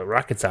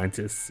rocket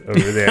scientists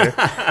over there.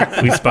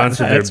 We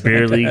sponsor their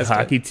beer league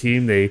hockey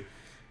team. They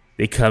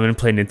come and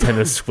play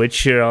Nintendo Switch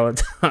here all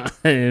the time.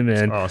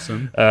 And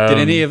Awesome.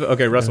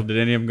 Um, Russell, did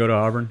any of them go to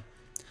Auburn?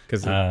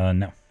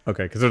 No.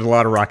 Okay, because there's a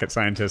lot of rocket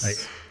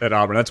scientists at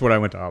Auburn. That's what I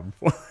went to Auburn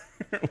for.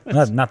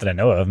 Not that I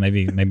know of.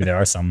 Maybe there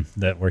are some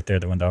that work there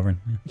that went to Auburn.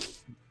 Yeah.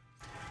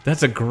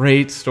 That's a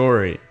great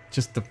story.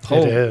 Just the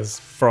whole is.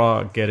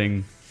 frog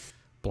getting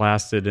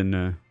blasted in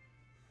a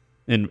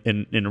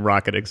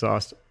rocket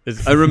exhaust.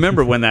 I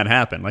remember when that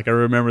happened. Like I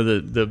remember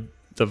the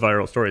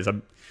viral stories.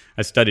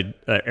 I studied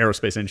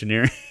aerospace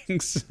engineering,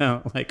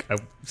 so like I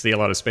see a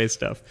lot of space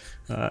stuff.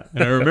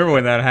 And I remember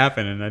when that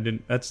happened, and I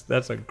didn't.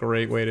 That's a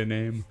great way to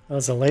name.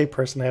 As a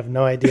layperson, I have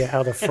no idea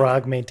how the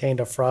frog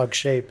maintained a frog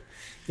shape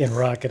in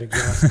rocket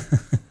exhaust.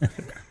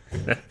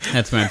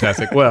 That's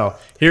fantastic. Well,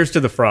 here's to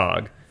the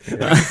frog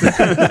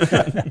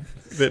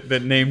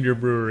that named your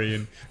brewery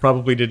and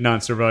probably did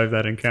not survive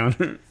that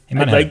encounter.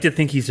 I'd like to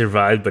think he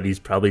survived, but he's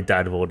probably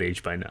died of old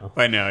age by now.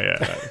 I know,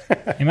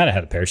 yeah. He might have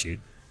had a parachute.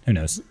 Who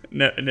knows?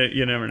 No,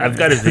 you never know. I've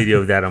got a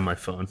video of that on my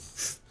phone.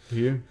 Do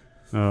you?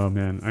 Oh,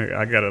 man.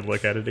 I got to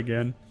look at it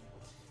again.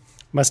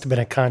 Must have been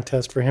a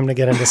contest for him to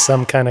get into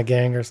some kind of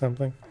gang or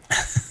something.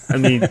 I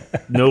mean,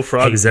 no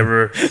frog has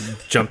ever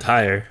jumped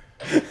higher.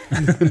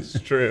 It's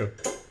true.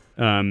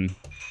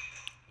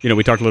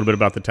 We talked a little bit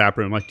about the tap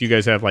room. Like, do you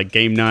guys have like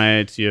game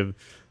nights? You have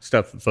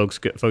stuff that folks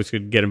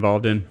could get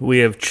involved in? We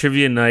have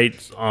trivia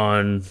nights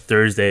on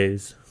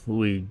Thursdays.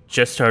 We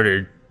just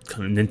started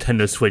kind of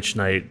Nintendo Switch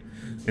night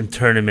and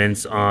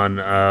tournaments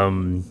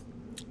on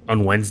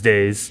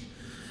Wednesdays.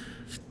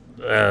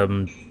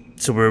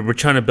 So we're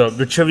trying to build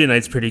the trivia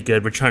night's pretty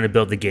good. We're trying to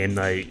build the game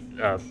night.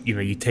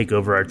 You take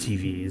over our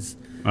TVs.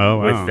 Oh,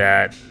 wow. With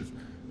that.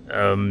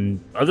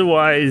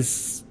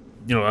 Otherwise,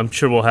 I'm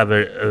sure we'll have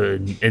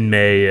in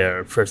May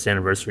our first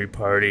anniversary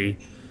party.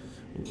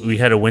 We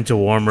had a winter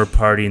warmer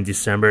party in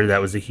December. That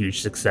was a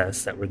huge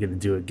success that we're going to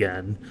do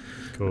again.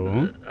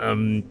 Cool.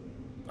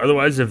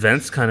 Otherwise,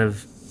 events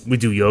we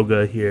do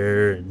yoga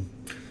here and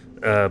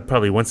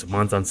probably once a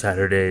month on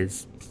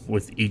Saturdays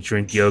with Eat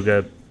Drink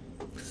Yoga.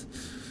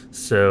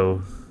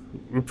 So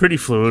we're pretty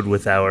fluid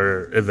with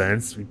our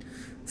events.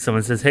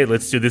 Someone says, "Hey,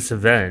 let's do this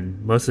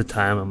event." Most of the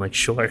time, I'm like,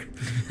 "Sure."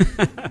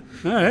 All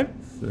right.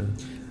 So.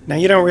 Now,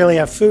 you don't really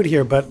have food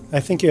here, but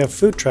I think you have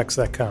food trucks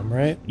that come,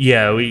 right?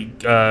 Yeah, we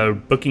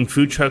booking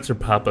food trucks or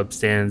pop-up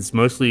stands,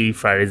 mostly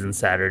Fridays and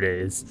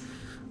Saturdays.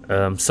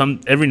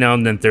 Some every now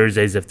and then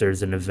Thursdays if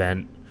there's an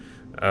event.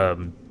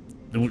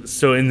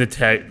 So in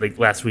the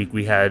last week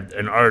we had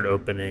an art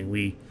opening.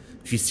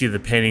 If you see the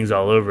paintings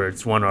all over,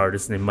 it's one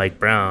artist named Mike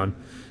Brown,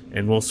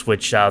 and we'll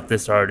switch out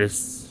this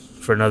artist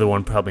for another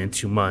one probably in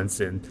 2 months.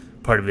 And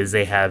part of it is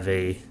they have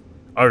a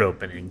art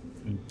opening,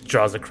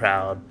 draws a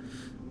crowd.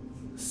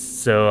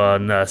 So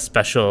on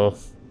special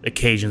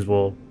occasions,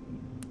 we'll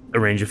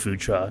arrange a food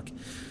truck.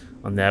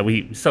 On that,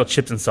 we sell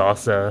chips and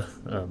salsa.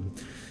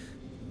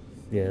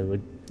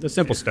 The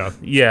simple stuff.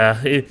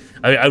 Yeah,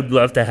 I would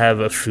love to have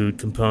a food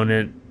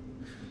component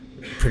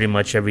pretty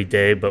much every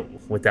day,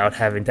 but without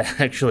having to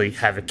actually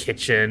have a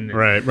kitchen.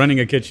 Right, running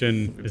a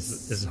kitchen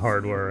is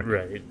hard work.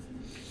 Right,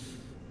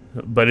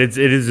 but it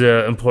is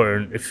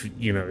important if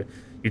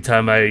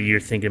you're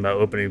thinking about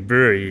opening a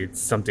brewery. It's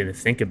something to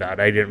think about.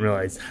 I didn't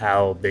realize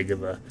how big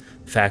of a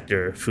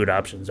factor food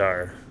options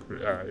are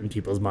in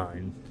people's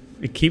mind.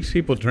 It keeps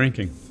people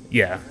drinking.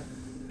 Yeah,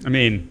 I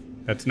mean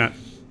that's not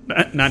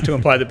to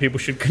imply that people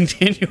should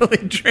continually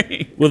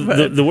drink. Well,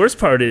 the worst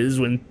part is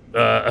when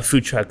a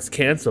food truck's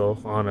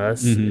cancel on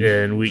us,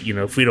 and we,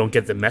 if we don't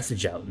get the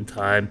message out in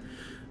time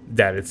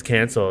that it's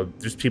canceled,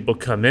 there's people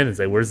come in and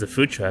say, "Where's the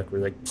food truck?" We're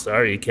like,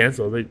 "Sorry, you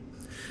canceled."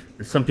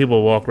 Some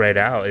people walk right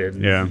out,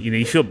 and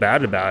you feel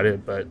bad about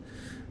it, but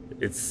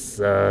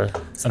it's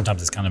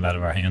sometimes it's kind of out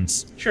of our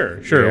hands.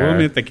 Sure. Yeah. Well, I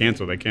mean, if they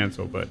cancel, or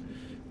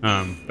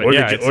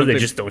they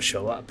just don't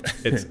show up.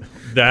 It's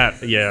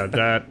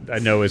that I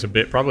know is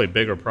probably a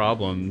bigger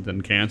problem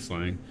than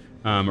canceling,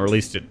 or at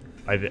least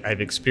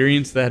I've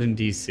experienced that in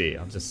DC.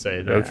 I'll just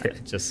say that. Okay.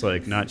 Just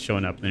like not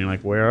showing up, and you're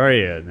like, "Where are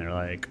you?" And they're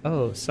like,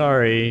 "Oh,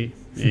 sorry,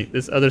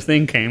 this other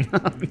thing came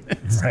up."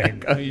 Right.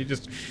 Like, oh, you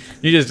just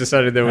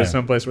decided there was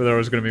some place where there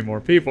was going to be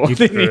more people.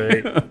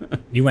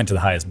 You went to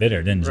the highest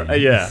bidder, didn't you?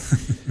 Yeah.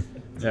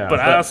 Yeah, but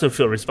I also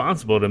feel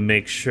responsible to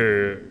make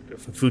sure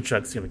if a food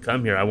truck's going to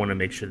come here, I want to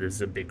make sure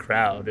there's a big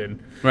crowd. And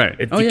right.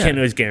 You can't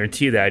always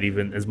guarantee that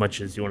even as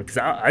much as you want. Because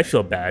I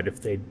feel bad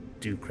if they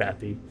do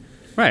crappy.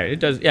 Right. It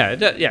does. Yeah.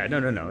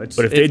 No.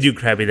 But if they do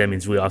crappy, that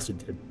means we also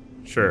did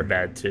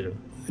bad too.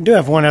 I do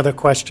have one other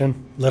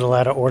question, a little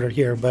out of order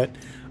here, but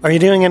are you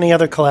doing any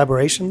other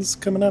collaborations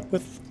coming up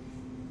with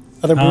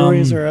other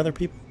breweries or other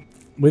people?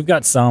 We've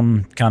got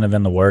some kind of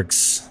in the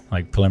works,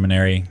 like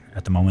preliminary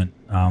at the moment.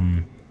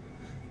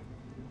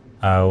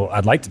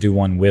 I'd like to do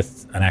one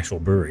with an actual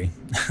brewery,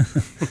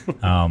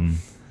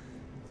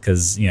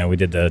 because we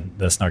did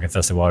the Snark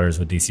Infested Waters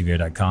with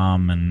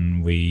DCBeer.com,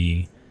 and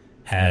we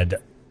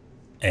had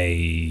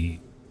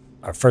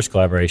our first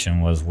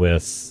collaboration was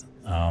with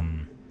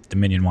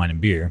Dominion Wine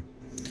and Beer,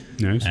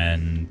 nice,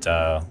 and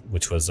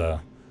which was an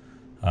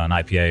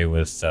IPA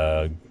with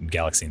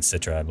Galaxy and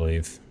Citra, I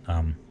believe,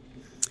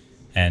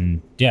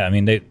 and yeah, I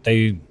mean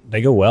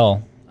they go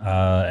well,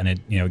 and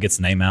it gets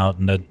the name out,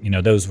 and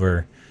those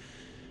were.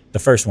 The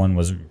first one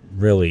was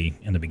really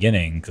in the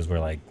beginning because we're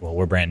like, well,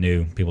 we're brand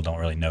new. People don't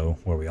really know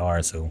where we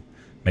are, so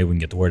maybe we can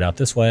get the word out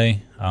this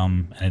way.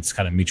 And it's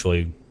kind of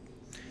mutually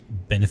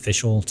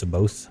beneficial to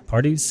both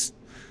parties.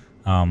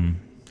 So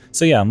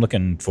yeah, I'm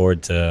looking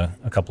forward to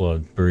a couple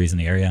of breweries in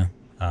the area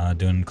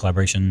doing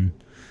collaboration,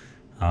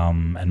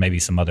 and maybe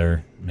some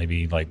other,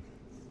 maybe like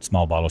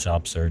small bottle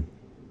shops or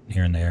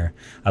here and there.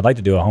 I'd like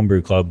to do a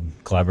homebrew club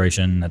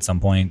collaboration at some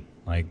point.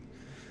 Like,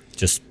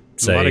 just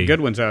say a lot of good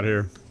ones out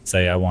here.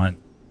 Say I want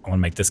to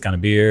make this kind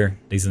of beer.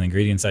 These are the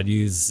ingredients I'd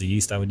use. This is the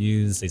yeast I would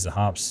use. These are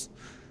hops.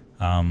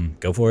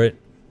 Go for it.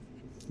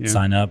 Yeah.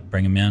 Sign up.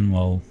 Bring them in.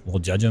 We'll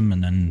judge them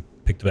and then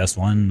pick the best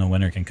one. The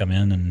winner can come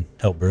in and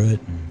help brew it.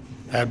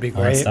 That'd be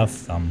all great. That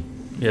stuff.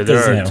 There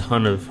are a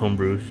ton of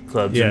homebrew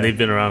clubs, and they've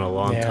been around a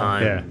long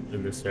time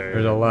in this area.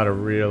 There's a lot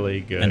of really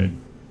good,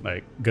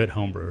 good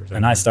homebrewers.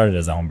 And I started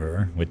as a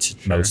homebrewer, which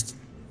most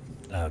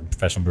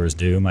professional brewers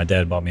do. My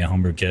dad bought me a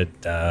homebrew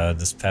kit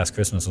this past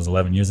Christmas was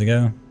 11 years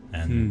ago,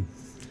 and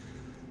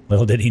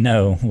little did he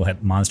know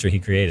what monster he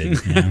created.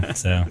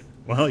 So,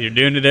 well, you're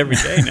doing it every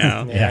day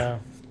now. Yeah,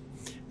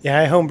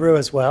 I homebrew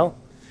as well.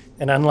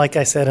 And unlike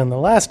I said in the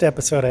last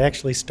episode, I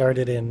actually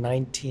started in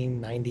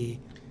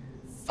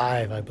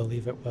 1995, I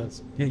believe it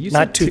was. Yeah,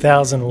 not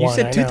 2001. You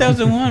said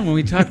 2001 when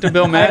we talked to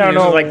Bill Matthews. I don't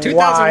know like 2001.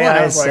 why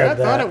I was like, I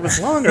thought it was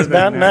longer than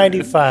about that.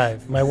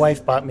 95. My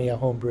wife bought me a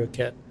homebrew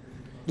kit.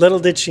 Little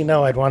did she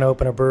know I'd want to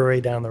open a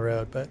brewery down the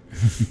road, but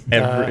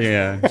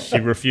Yeah, she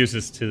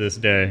refuses to this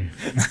day.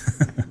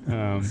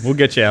 We'll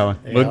get you, Alan.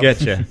 We'll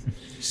get you.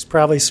 she's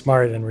probably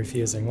smart in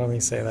refusing. Let me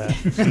say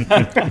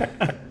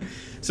that.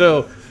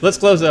 So let's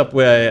close up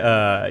with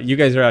you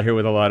guys are out here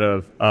with a lot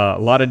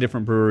of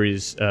different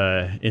breweries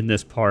in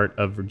this part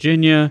of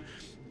Virginia.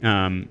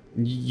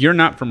 You're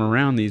not from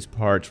around these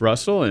parts,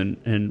 Russell,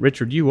 and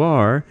Richard, you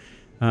are.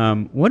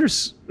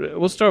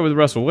 We'll start with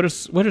Russell. What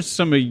are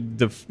some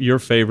of your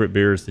favorite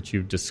beers that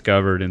you've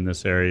discovered in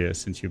this area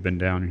since you've been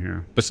down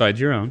here,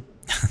 besides your own,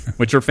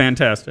 which are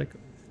fantastic?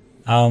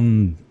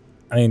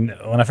 I mean,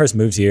 when I first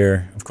moved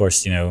here, of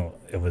course,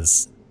 it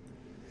was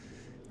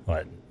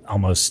I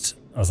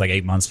was like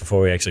 8 months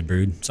before we actually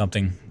brewed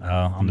something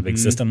on the big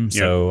system.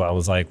 So I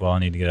was like, well, I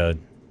need to get a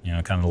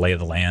kind of the lay of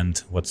the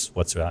land.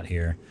 What's out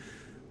here,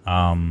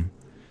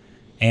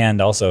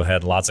 and also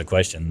had lots of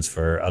questions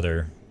for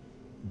other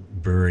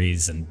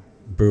breweries and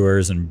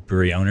brewers and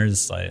brewery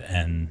owners.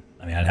 And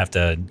I mean, I'd have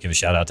to give a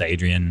shout out to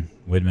Adrian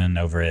Widman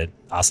over at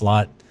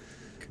Ocelot,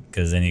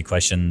 because any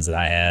questions that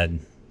I had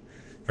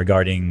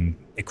regarding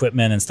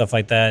equipment and stuff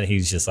like that,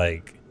 he's just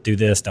like, do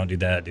this, don't do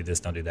that, do this,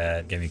 don't do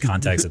that. Gave me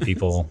contacts of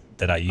people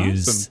that I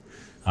used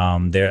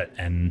there.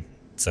 And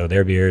so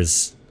their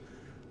beers,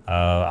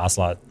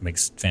 Ocelot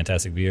makes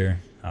fantastic beer.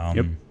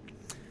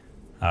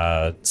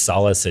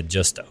 Solace had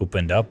just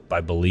opened up,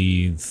 I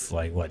believe,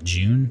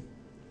 June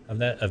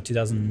of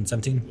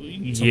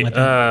 2017? Something like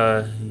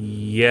that?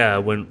 Yeah,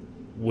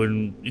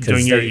 when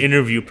during your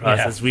interview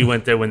process, we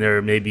went there when they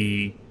were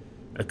maybe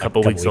a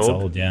couple weeks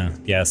old.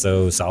 Yeah.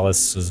 So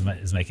Solace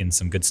is making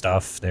some good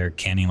stuff. They're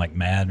canning like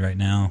mad right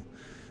now.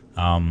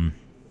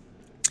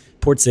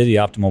 Port City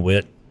Optimal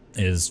Wit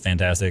is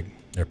fantastic.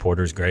 Their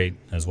porter's great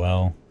as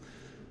well.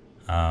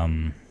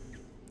 House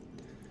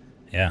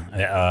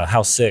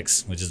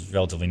 6, which is a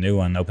relatively new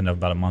one, opened up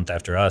about a month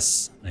after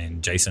us.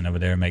 And Jason over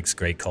there makes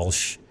great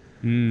Kolsch.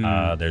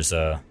 There's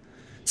a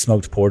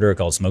smoked porter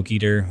called Smoke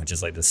Eater, which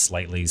is like this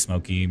slightly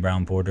smoky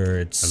brown porter.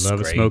 I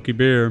love a smoky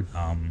beer.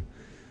 I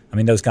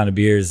mean, those kind of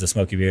beers, the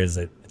smoky beers,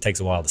 it takes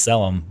a while to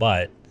sell them,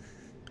 but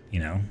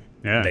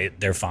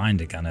they're fine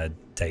to kind of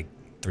take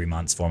 3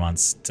 months, 4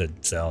 months to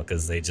sell,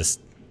 because they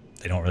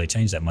don't really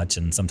change that much,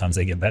 and sometimes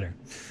they get better.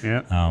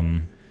 Yeah.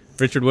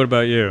 Richard, what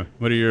about you?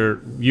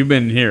 You've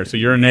been here, so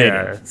you're a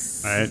native,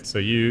 right? So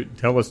you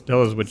tell us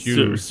what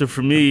you. So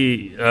for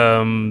me,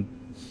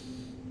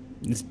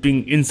 it's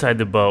being inside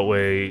the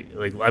Beltway.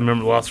 Like, I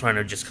remember Lost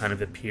Rhino just kind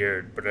of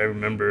appeared, but I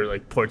remember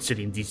like Port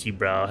City and DC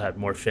Brow had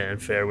more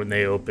fanfare when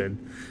they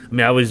opened. I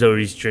mean, I was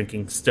always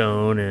drinking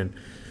Stone, and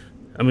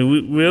I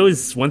mean, we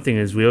always, one thing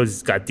is we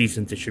always got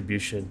decent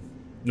distribution,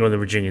 Northern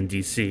Virginia and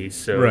DC.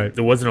 So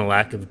there wasn't a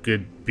lack of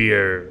good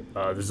beer.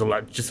 There's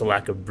just a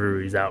lack of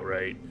breweries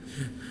outright.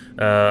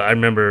 I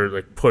remember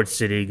like Port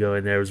City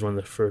going there was one of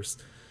the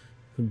first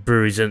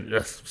breweries,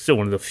 and still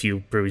one of the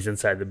few breweries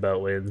inside the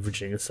Beltway on the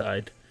Virginia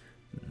side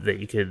that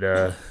you could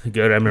go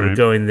to. I remember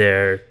going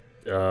there.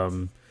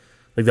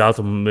 Like the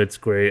Ultimate's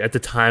great. At the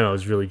time, I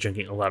was really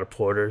drinking a lot of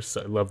porters,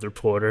 so I love their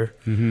porter.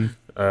 And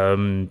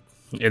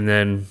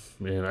then,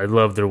 I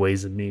love their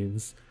Ways and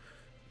Means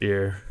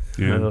beer.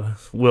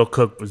 Will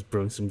Cook was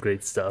brewing some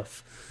great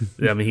stuff.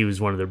 I mean, he was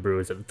one of their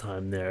brewers at the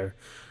time there.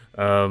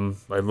 I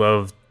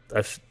loved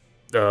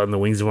On the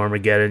Wings of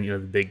Armageddon, the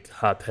big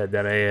hophead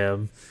that I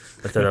am.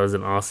 I thought that was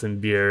an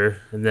awesome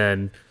beer. And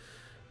then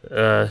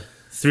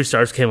 3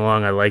 Stars came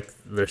along. I liked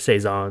their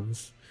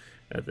Saisons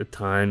at the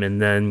time.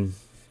 And then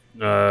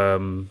I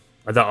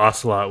thought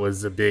Ocelot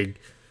was a big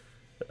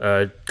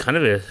kind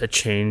of a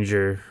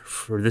changer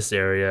for this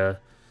area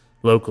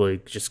locally,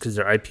 just because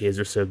their IPAs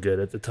are so good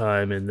at the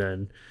time. And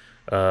then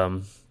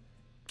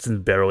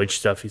some barrel aged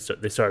stuff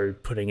they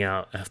started putting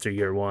out after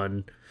year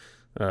one,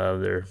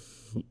 their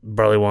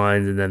barley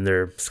wines, and then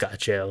their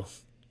Scotch ale,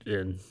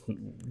 and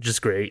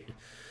just great.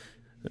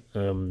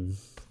 So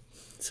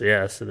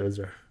those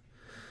are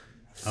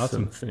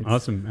awesome.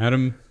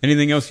 Adam,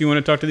 anything else you want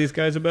to talk to these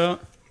guys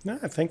about? No,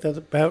 I think that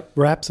about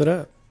wraps it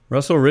up.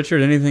 Russell,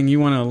 Richard, anything you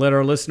want to let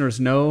our listeners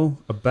know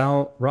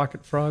about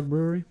Rocket Frog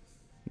Brewery?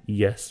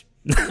 Yes.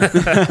 Well,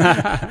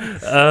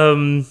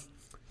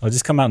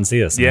 just come out and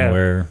see us. I mean,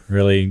 we're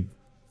really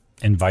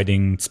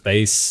inviting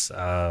space.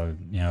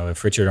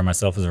 If Richard or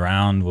myself is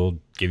around, we'll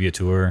give you a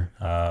tour.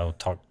 We'll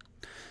talk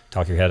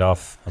your head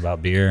off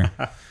about beer,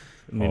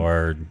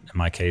 or in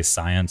my case,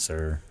 science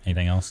or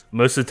anything else.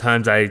 Most of the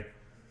times I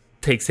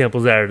take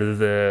samples out of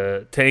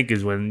the tank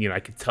is when I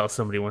could tell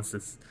somebody wants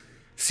to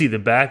see the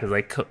back. Is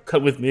like,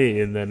 come with me,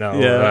 and then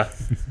I'll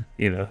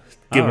give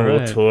them a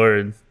little tour,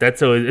 and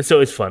it's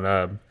always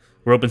fun.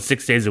 We're open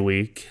 6 days a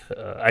week.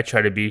 I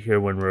try to be here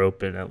when we're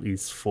open, at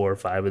least 4 or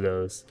 5 of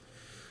those.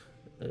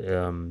 I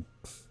don't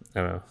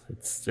know.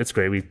 It's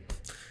great.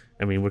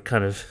 We're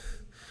kind of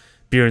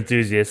beer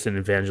enthusiasts and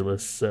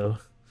evangelists. So,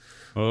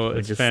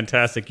 it's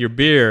fantastic. Your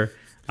beer,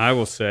 I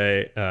will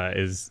say,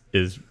 is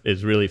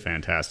really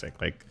fantastic.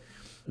 Like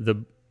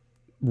the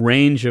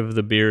range of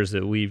the beers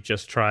that we've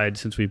just tried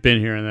since we've been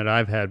here and that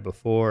I've had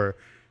before,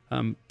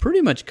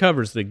 pretty much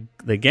covers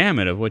the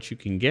gamut of what you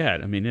can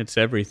get. I mean, it's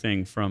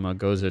everything from a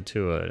Goza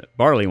to a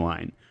barley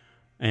wine,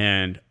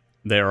 and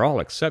they're all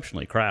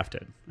exceptionally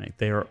crafted. Like,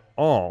 they are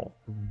all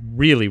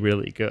really,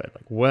 really good,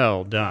 like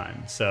well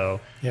done. So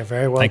Yeah,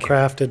 very well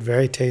crafted,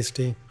 very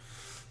tasty.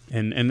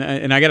 And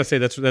I got to say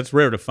that's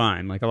rare to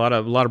find. Like a lot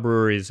of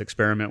breweries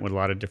experiment with a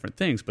lot of different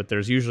things, but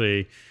there's usually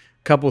a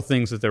couple of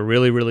things that they're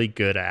really, really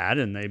good at,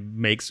 and they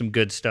make some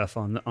good stuff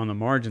on the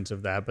margins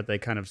of that, but they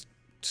kind of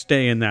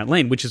stay in that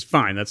lane, which is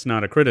fine. That's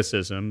not a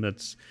criticism.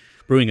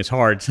 Brewing is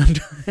hard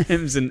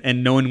sometimes,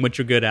 and knowing what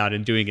you're good at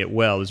and doing it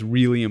well is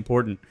really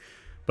important.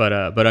 But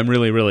I'm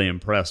really, really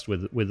impressed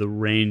with the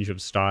range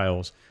of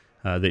styles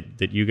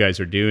that you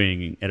guys are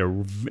doing at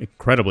a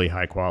incredibly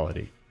high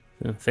quality.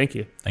 Yeah, thank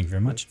you. Thank you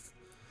very much.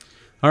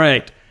 All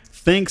right.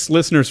 Thanks,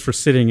 listeners, for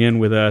sitting in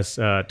with us,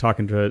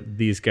 talking to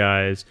these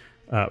guys,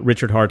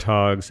 Richard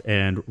Hartogs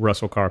and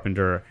Russell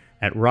Carpenter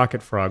at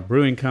Rocket Frog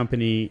Brewing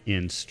Company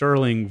in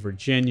Sterling,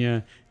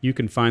 Virginia. You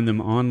can find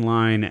them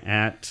online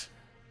at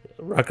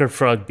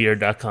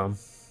rocketfrogbeer.com.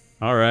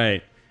 All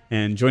right.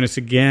 And join us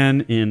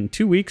again in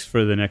 2 weeks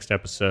for the next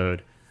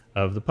episode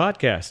of the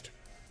podcast,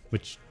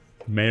 which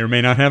may or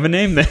may not have a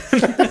name then.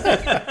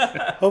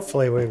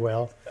 Hopefully we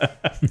will.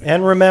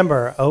 And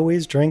remember,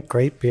 always drink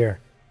great beer.